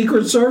the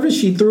Secret Service.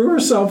 She threw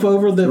herself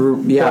over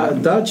the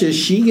Duchess.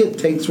 She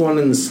takes one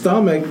in the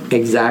stomach.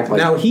 Exactly.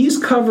 Now he's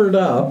covered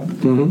up,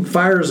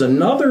 fires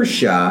another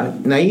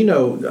shot. Now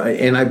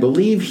and I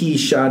believe he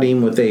shot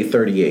him with a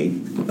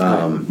 .38.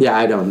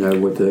 I don't know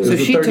what the. So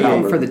she took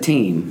one for the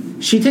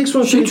team. She takes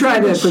one. She tried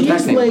to protect him.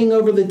 She's laying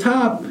over the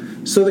top,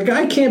 so the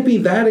guy can't be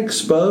that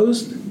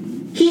exposed.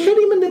 He hit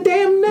him in the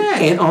damn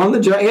neck. And on the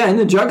in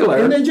the jugular.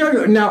 In the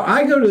jugular. Now,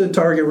 I go to the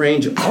target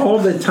range all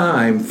the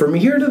time. From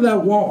here to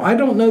that wall, I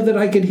don't know that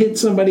I could hit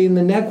somebody in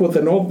the neck with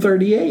an old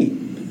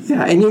 .38.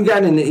 Yeah, and you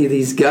got into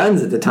these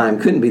guns at the time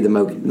couldn't be the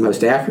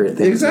most accurate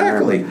thing.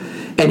 Exactly.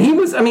 And he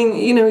was, when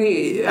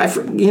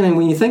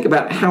you think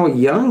about how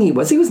young he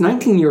was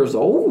 19 years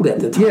old at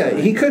the time. Yeah,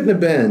 he couldn't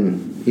have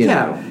been,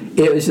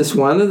 it was just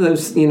one of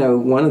those,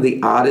 one of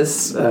the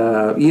oddest,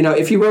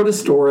 if you wrote a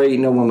story,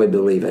 no one would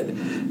believe it.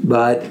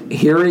 But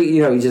here,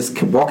 he's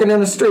just walking down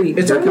the street.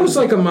 It's almost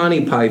like a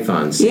Monty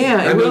Python scene.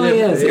 Yeah, it really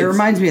is. It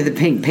reminds me of the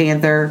Pink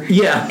Panther.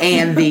 Yeah.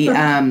 And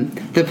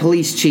the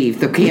police chief,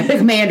 the camp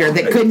commander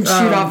that couldn't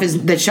shot off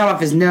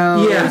his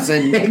nose. Yeah,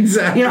 and,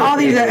 exactly. all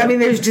these,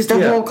 there's just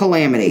a whole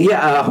calamity.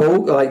 Yeah,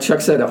 like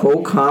Chuck said, a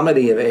whole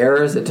comedy of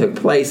errors that took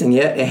place, and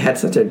yet it had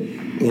such a,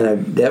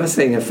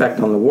 devastating effect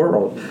on the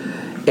world.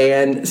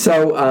 And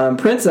so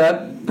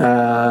Princeps,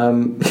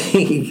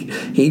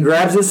 he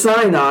grabs his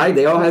cyanide.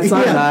 They all had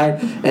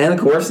cyanide, and of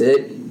course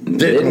it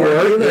didn't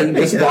work. He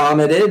just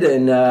vomited,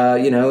 and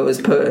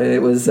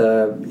it was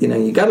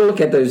you got to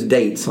look at those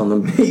dates on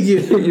them.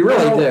 You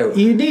really do.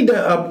 You need to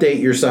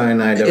update your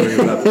cyanide every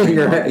about 3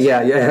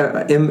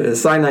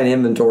 months. Cyanide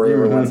inventory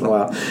every once in a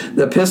while.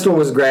 The pistol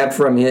was grabbed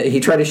from him. He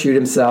tried to shoot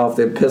himself.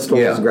 The pistol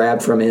was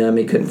grabbed from him.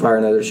 He couldn't fire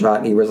another shot,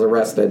 and he was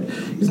arrested.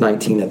 He was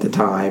 19 at the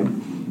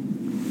time.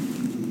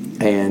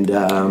 And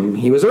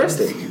he was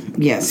arrested.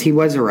 Yes, he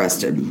was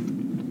arrested.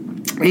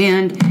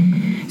 And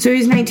so he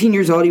was 19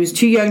 years old. He was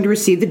too young to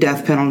receive the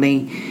death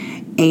penalty.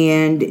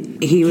 And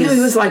he was... he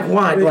was like,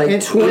 what?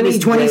 Like 20... He was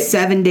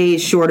 27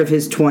 days short of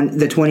his the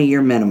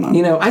 20-year minimum.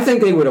 I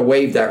think they would have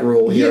waived that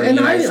rule here in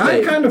the United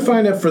States. I kind of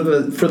find it for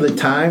the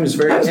times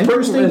very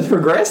interesting. It's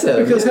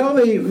progressive. Because how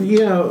they,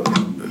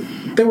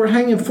 they were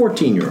hanging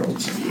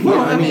 14-years.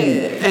 Well,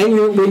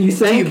 when you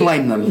think, you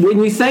blame them.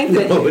 When you think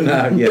that,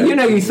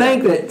 you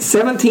think that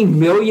 17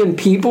 million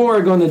people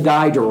are going to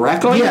die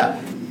directly. Yeah,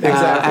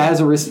 exactly. As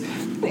a risk.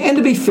 And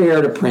to be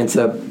fair to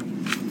Princeps,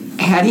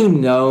 had he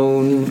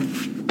known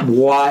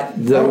what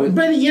the,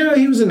 but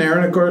he was an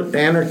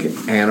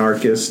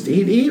anarchist.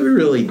 He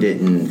really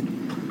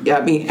didn't.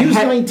 Yeah, he was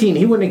 19.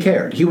 He wouldn't have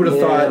cared. He would have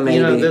thought,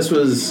 maybe. this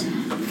was.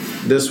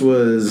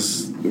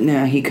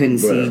 No, he couldn't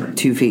see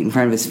 2 feet in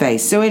front of his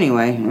face. So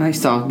anyway, I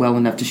saw well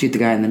enough to shoot the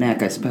guy in the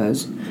neck, I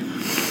suppose.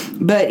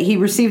 But he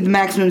received the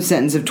maximum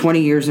sentence of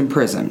 20 years in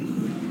prison.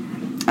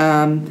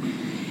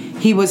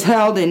 He was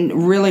held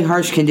in really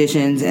harsh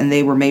conditions, and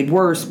they were made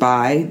worse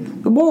by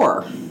the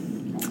war.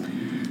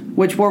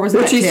 Which war was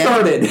that? Which he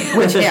started.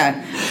 Which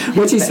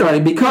he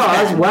started.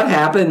 Because what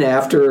happened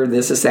after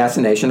this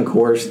assassination, of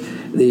course,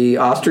 the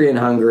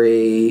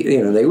Austrian-Hungary,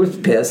 they were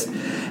pissed.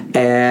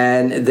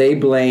 And they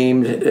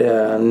blamed,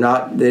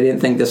 they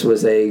didn't think this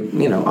was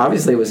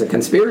obviously it was a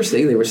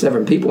conspiracy. There were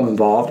 7 people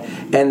involved,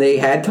 and they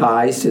had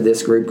ties to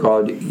this group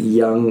called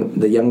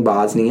the Young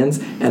Bosnians,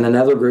 and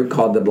another group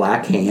called the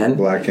Black Hand.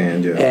 Black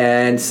Hand, yeah.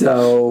 And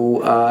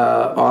so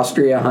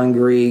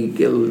Austria-Hungary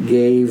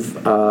gave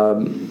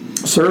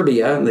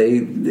Serbia,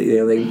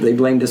 they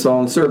blamed us all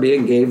on Serbia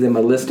and gave them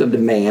a list of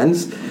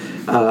demands,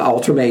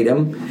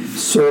 ultimatum.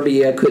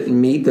 Serbia couldn't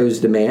meet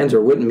those demands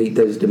or wouldn't meet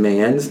those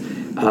demands.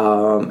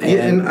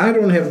 And I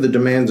don't have the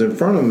demands in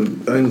front of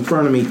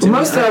me.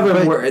 Most of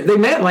them were. They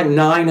met like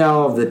 9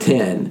 out of the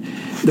 10.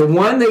 The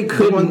one they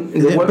couldn't.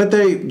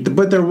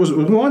 But there was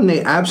one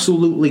they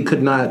absolutely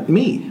could not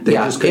meet.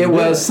 It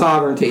was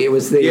sovereignty. It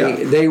was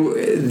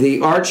the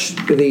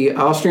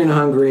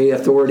Austrian-Hungary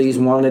authorities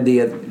wanted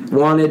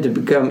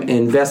to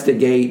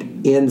investigate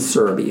in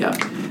Serbia.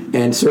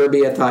 And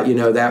Serbia thought,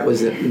 that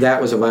was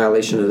a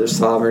violation of their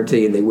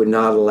sovereignty, and they would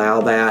not allow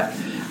that.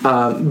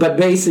 But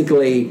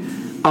basically,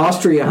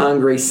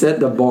 Austria-Hungary set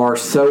the bar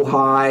so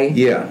high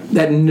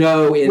that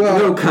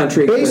no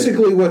country.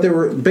 Basically, what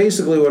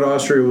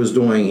Austria was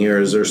doing here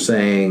is they're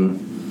saying,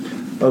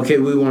 okay,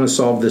 we want to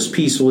solve this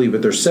peacefully,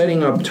 but they're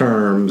setting up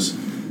terms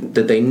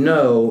that they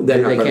know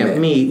that they can't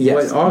meet. Yes.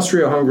 What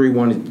Austria-Hungary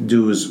wanted to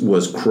do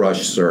was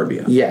crush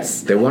Serbia.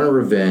 Yes. They wanted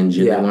revenge,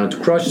 and they wanted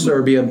to crush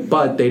Serbia,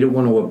 but they didn't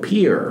want to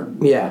appear.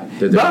 Yeah.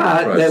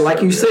 But,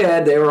 like you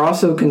said, they were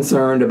also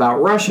concerned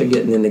about Russia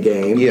getting in the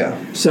game. Yeah.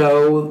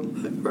 So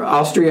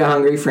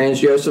Austria-Hungary,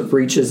 Franz Joseph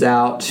reaches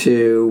out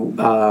to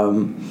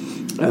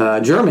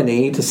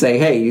Germany to say,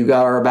 hey, you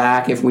got our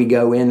back if we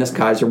go in. This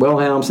Kaiser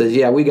Wilhelm says,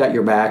 yeah, we got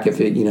your back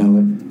if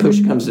if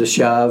push comes to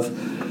shove.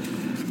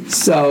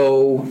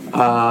 So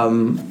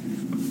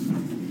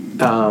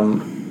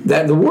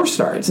that the war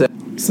starts.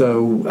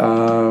 So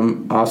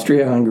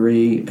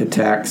Austria-Hungary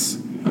attacks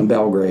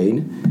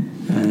Belgrade,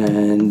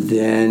 and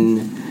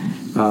then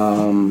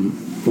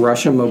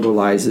Russia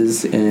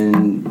mobilizes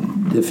in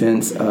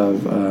defense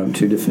of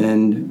to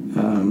defend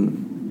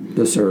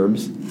the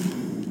Serbs.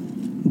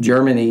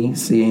 Germany,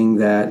 seeing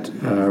that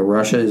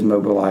Russia is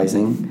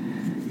mobilizing,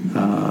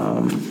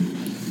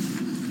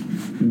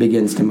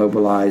 begins to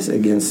mobilize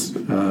against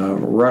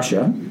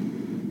Russia.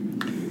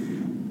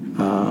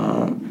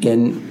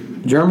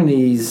 In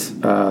Germany's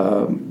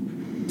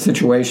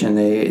situation,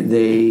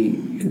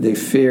 they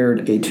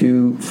feared a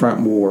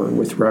 2-front war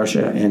with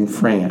Russia and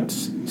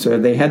France. So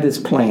they had this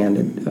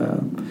plan.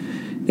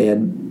 The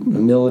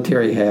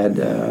military had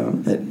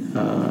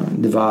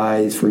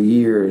devised for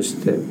years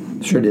that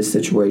should this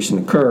situation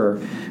occur,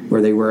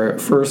 where they were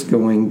first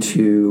going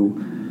to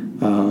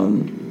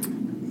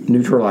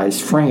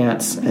neutralize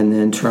France and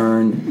then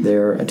turn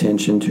their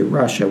attention to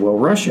Russia. Well,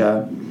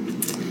 Russia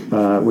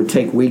would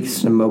take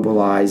weeks to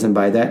mobilize, and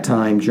by that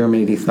time,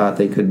 Germany thought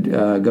they could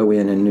go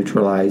in and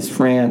neutralize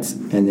France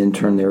and then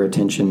turn their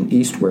attention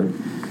eastward.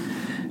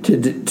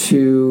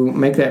 To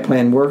make that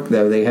plan work,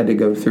 though, they had to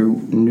go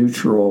through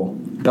neutral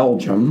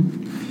Belgium.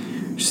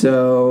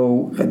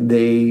 So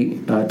they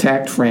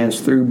attacked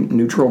France through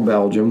neutral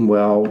Belgium.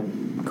 Well,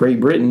 Great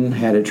Britain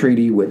had a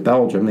treaty with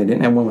Belgium. They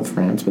didn't have one with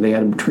France, but they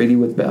had a treaty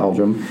with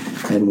Belgium.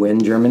 And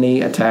when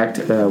Germany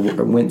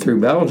went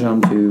through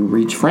Belgium to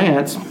reach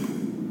France,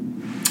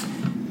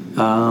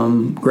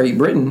 Great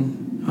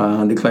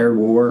Britain declared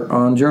war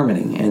on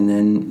Germany. And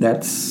then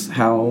that's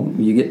how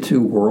you get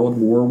to World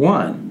War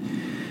I.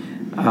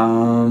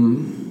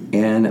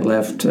 And it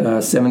left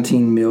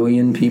 17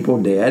 million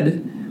people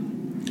dead.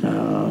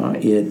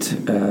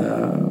 It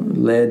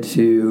led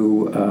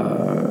to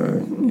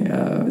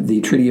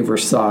the Treaty of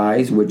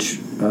Versailles, which,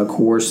 of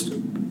course,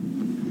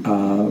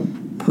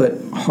 put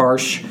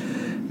harsh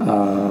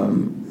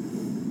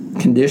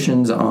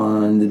conditions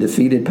on the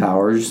defeated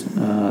powers,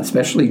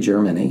 especially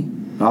Germany.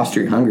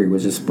 Austria-Hungary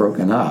was just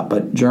broken up,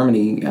 but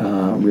Germany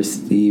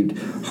received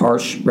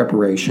harsh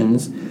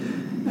reparations.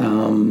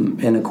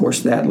 And, of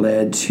course, that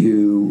led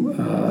to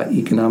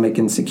economic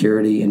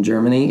insecurity in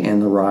Germany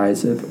and the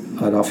rise of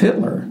Adolf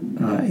Hitler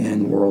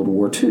in World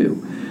War II.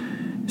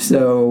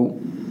 So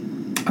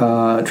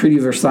Treaty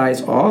of Versailles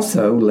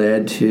also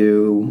led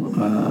to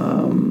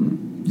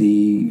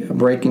the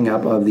breaking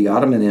up of the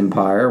Ottoman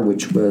Empire,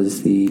 which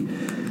was the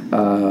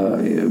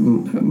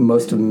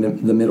most of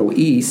the Middle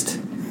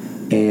East.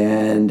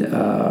 And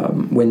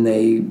when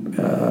they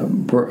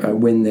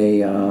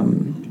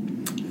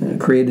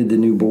created the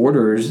new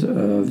borders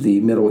of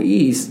the Middle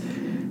East,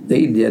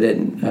 they did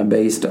it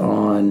based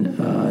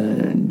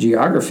on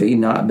geography,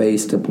 not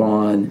based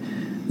upon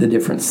the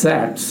different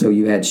sects. So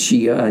you had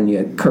Shia and you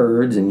had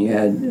Kurds and you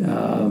had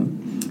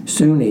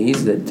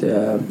Sunnis that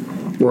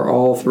were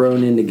all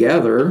thrown in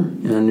together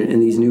in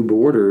these new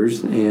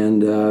borders,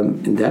 and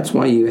that's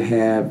why you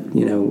have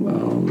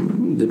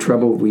the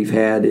trouble we've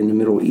had in the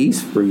Middle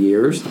East for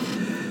years,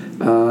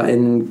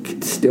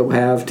 and still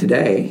have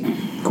today.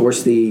 Of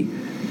course, the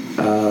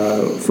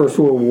First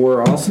World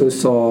War also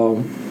saw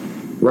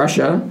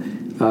Russia,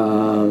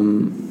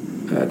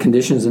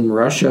 conditions in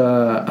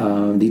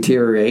Russia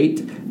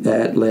deteriorate.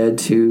 That led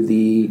to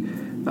the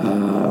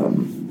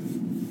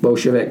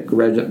Bolshevik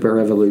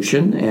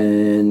Revolution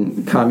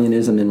and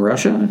communism in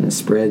Russia, and it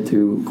spread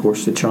through, of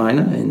course, to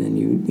China, and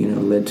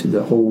then led to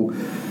the whole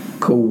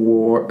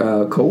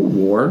Cold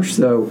War.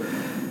 So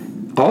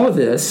all of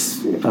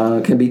this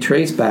can be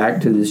traced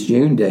back to this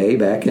June day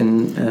back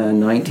in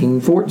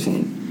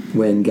 1914,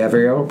 when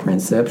Gavrilo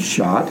Princip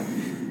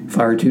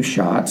fired 2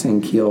 shots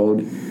and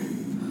killed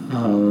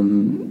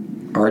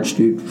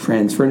Archduke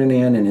Franz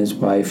Ferdinand and his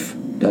wife,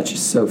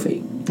 Duchess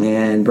Sophie.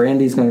 And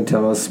Brandy's going to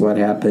tell us what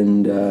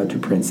happened to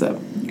Princip.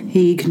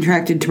 He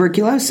contracted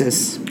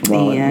tuberculosis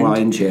while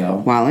in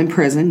jail. While in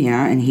prison,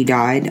 yeah, and he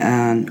died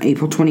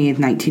April 20th,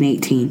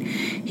 1918.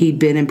 He'd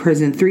been in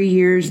prison 3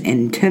 years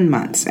and 10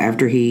 months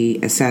after he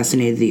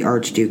assassinated the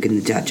Archduke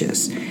and the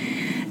Duchess.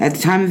 At the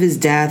time of his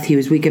death, he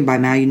was weakened by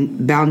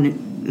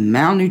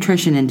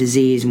malnutrition and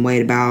disease and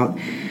weighed about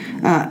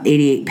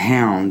 88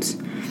 pounds.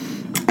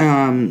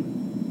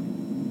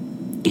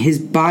 His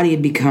body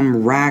had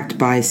become racked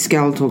by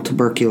skeletal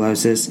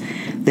tuberculosis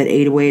that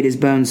ate away at his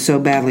bones so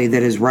badly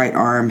that his right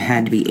arm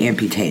had to be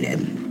amputated.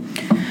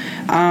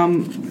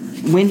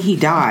 When he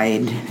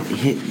died,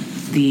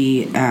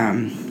 the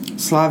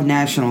Slav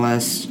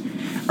nationalists,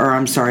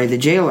 the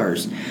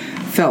jailers,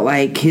 felt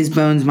like his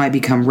bones might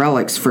become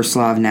relics for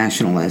Slav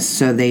nationalists,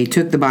 so they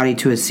took the body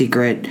to a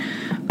secret,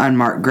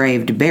 unmarked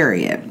grave to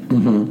bury it.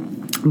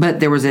 Mm-hmm. But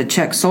there was a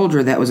Czech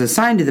soldier that was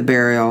assigned to the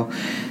burial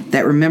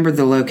that remembered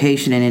the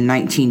location, and in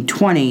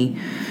 1920,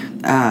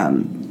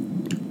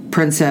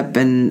 Princip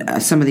and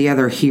some of the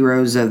other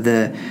heroes of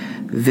the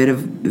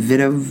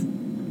Vidovdan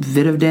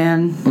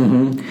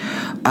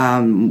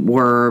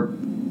were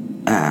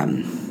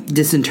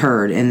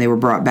disinterred, and they were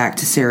brought back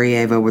to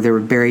Sarajevo, where they were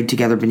buried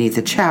together beneath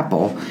a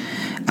chapel.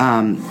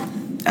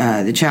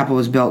 The chapel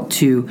was built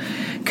to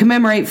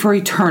commemorate for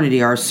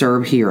eternity our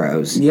Serb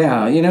heroes.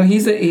 Yeah,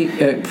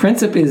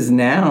 Princip is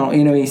now,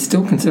 he's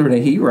still considered a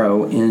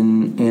hero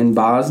in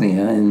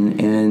Bosnia,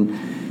 and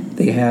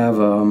they have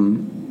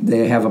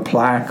a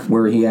plaque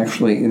where he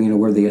actually,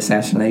 where the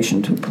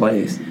assassination took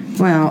place.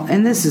 Well,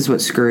 and this is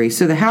what's screwy.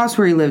 So the house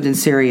where he lived in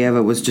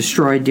Sarajevo was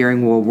destroyed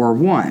during World War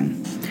I.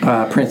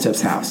 Princip's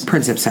house.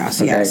 Princip's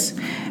house, okay. Yes.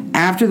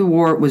 After the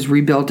war, it was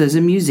rebuilt as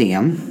a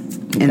museum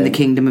in the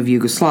Kingdom of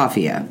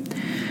Yugoslavia.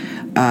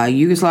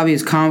 Yugoslavia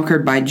was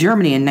conquered by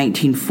Germany in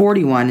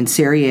 1941, and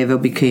Sarajevo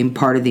became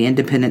part of the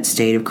independent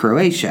state of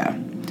Croatia.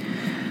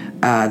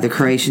 The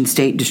Croatian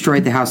state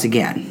destroyed the house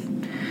again.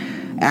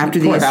 After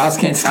the house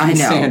can't stay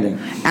standing.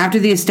 After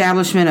the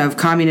establishment of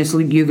communist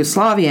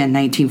Yugoslavia in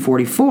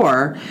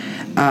 1944,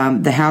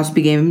 the house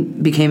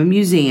became a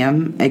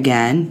museum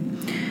again,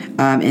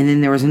 and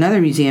then there was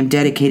another museum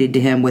dedicated to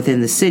him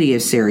within the city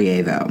of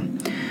Sarajevo.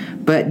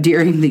 But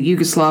during the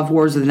Yugoslav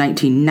wars of the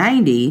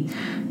 1990,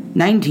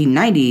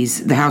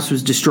 1990s, the house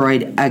was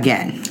destroyed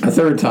again. A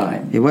third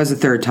time. It was a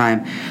third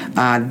time.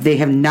 They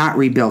have not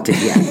rebuilt it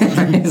yet.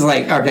 It's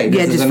like, okay,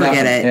 this is just enough.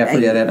 forget it. Yeah,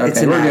 forget it. Okay,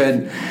 It's we're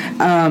enough.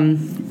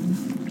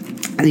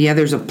 good.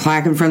 There's a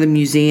plaque in front of the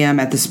museum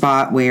at the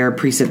spot where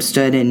Precip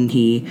stood, and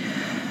he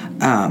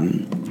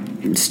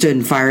stood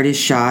and fired his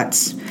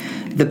shots.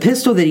 The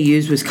pistol that he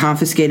used was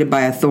confiscated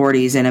by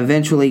authorities and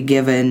eventually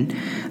given,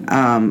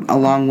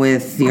 along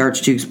with the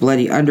Archduke's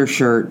bloody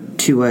undershirt,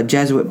 to a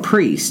Jesuit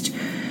priest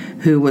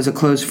who was a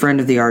close friend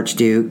of the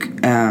Archduke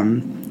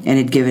and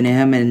had given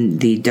him and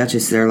the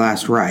Duchess their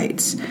last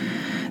rites.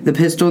 The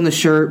pistol and the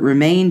shirt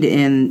remained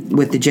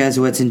with the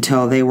Jesuits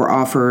until they were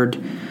offered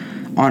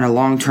on a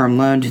long-term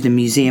loan to the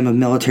Museum of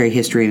Military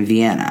History in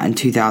Vienna in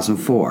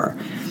 2004.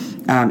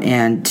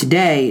 And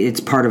today, it's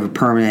part of a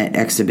permanent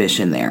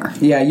exhibition there.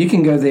 Yeah, you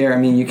can go there. I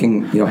mean, you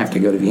don't have to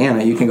go to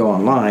Vienna. You can go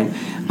online.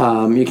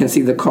 You can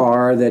see the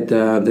car that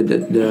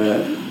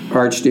the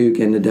Archduke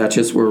and the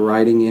Duchess were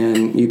riding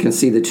in. You can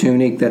see the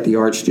tunic that the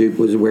Archduke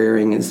was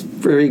wearing. It's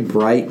very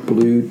bright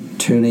blue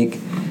tunic.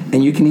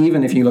 And you can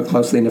even, if you look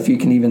closely enough, you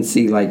can even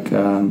see, like,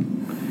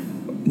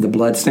 the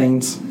blood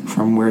stains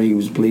from where he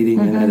was bleeding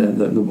and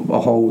the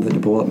hole that the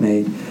bullet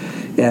made.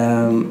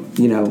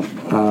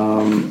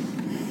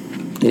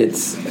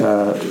 It's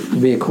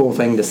be a cool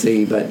thing to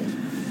see, but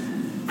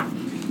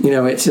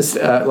it's just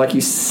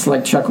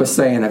like Chuck was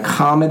saying, a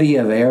comedy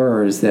of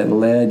errors that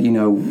led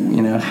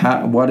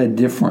what a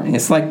different.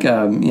 It's like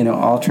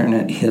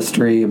alternate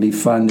history. It'd be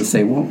fun to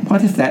say, well,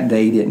 what if that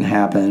day didn't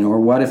happen, or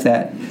what if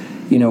that.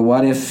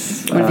 What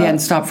if he hadn't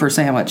stopped for a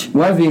sandwich?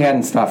 What if he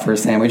hadn't stopped for a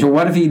sandwich? Or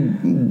what if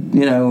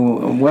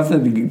what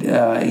if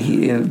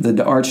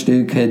the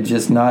Archduke had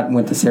just not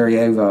went to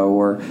Sarajevo?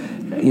 Or,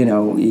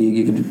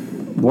 you could,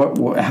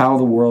 how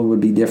the world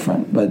would be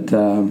different. But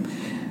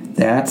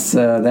that's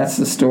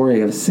the story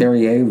of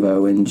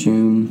Sarajevo in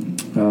June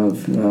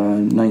of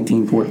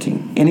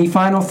 1914. Any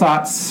final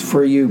thoughts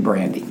for you,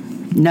 Brandy?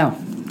 No.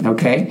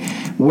 Okay.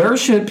 Where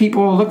should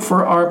people look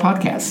for our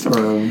podcast?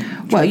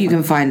 Well, you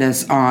can find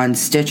us on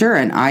Stitcher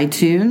and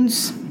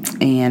iTunes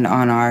and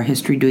on our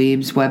History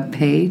Dweebs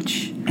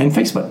webpage. And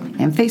Facebook.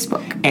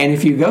 And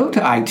if you go to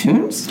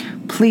iTunes,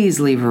 please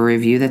leave a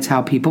review. That's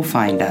how people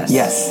find us.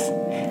 Yes.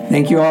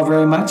 Thank you all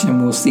very much,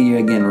 and we'll see you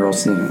again real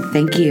soon.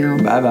 Thank you.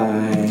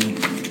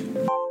 Bye-bye.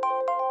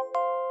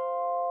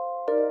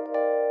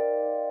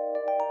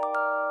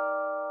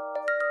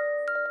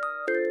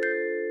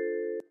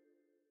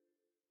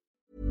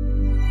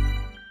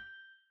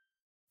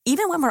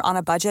 Even when we're on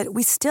a budget,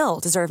 we still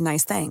deserve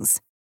nice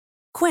things.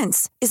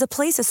 Quince is a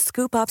place to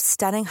scoop up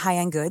stunning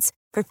high-end goods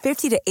for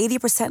 50 to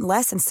 80%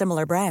 less than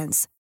similar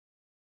brands.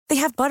 They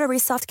have buttery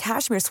soft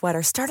cashmere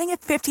sweaters starting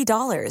at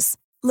 $50,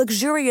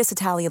 luxurious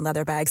Italian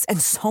leather bags, and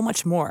so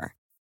much more.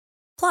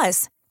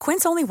 Plus,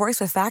 Quince only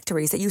works with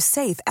factories that use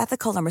safe,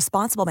 ethical, and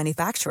responsible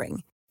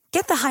manufacturing.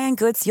 Get the high-end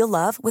goods you'll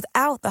love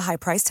without the high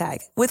price tag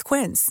with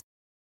Quince.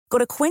 Go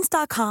to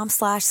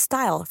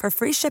quince.com/style for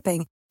free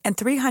shipping and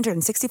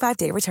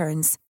 365-day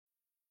returns.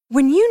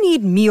 When you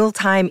need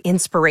mealtime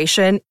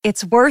inspiration,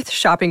 it's worth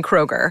shopping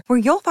Kroger, where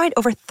you'll find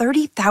over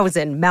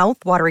 30,000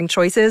 mouth-watering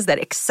choices that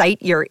excite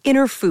your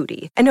inner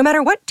foodie. And no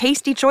matter what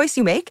tasty choice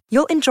you make,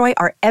 you'll enjoy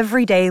our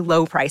everyday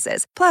low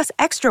prices, plus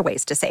extra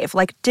ways to save,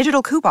 like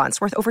digital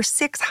coupons worth over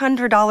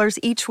 $600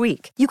 each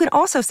week. You can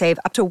also save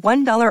up to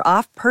 $1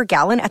 off per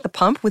gallon at the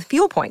pump with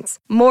fuel points.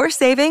 More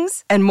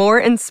savings and more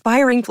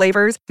inspiring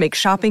flavors make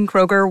shopping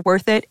Kroger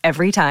worth it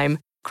every time.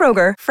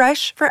 Kroger,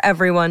 fresh for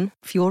everyone.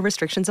 Fuel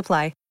restrictions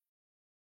apply.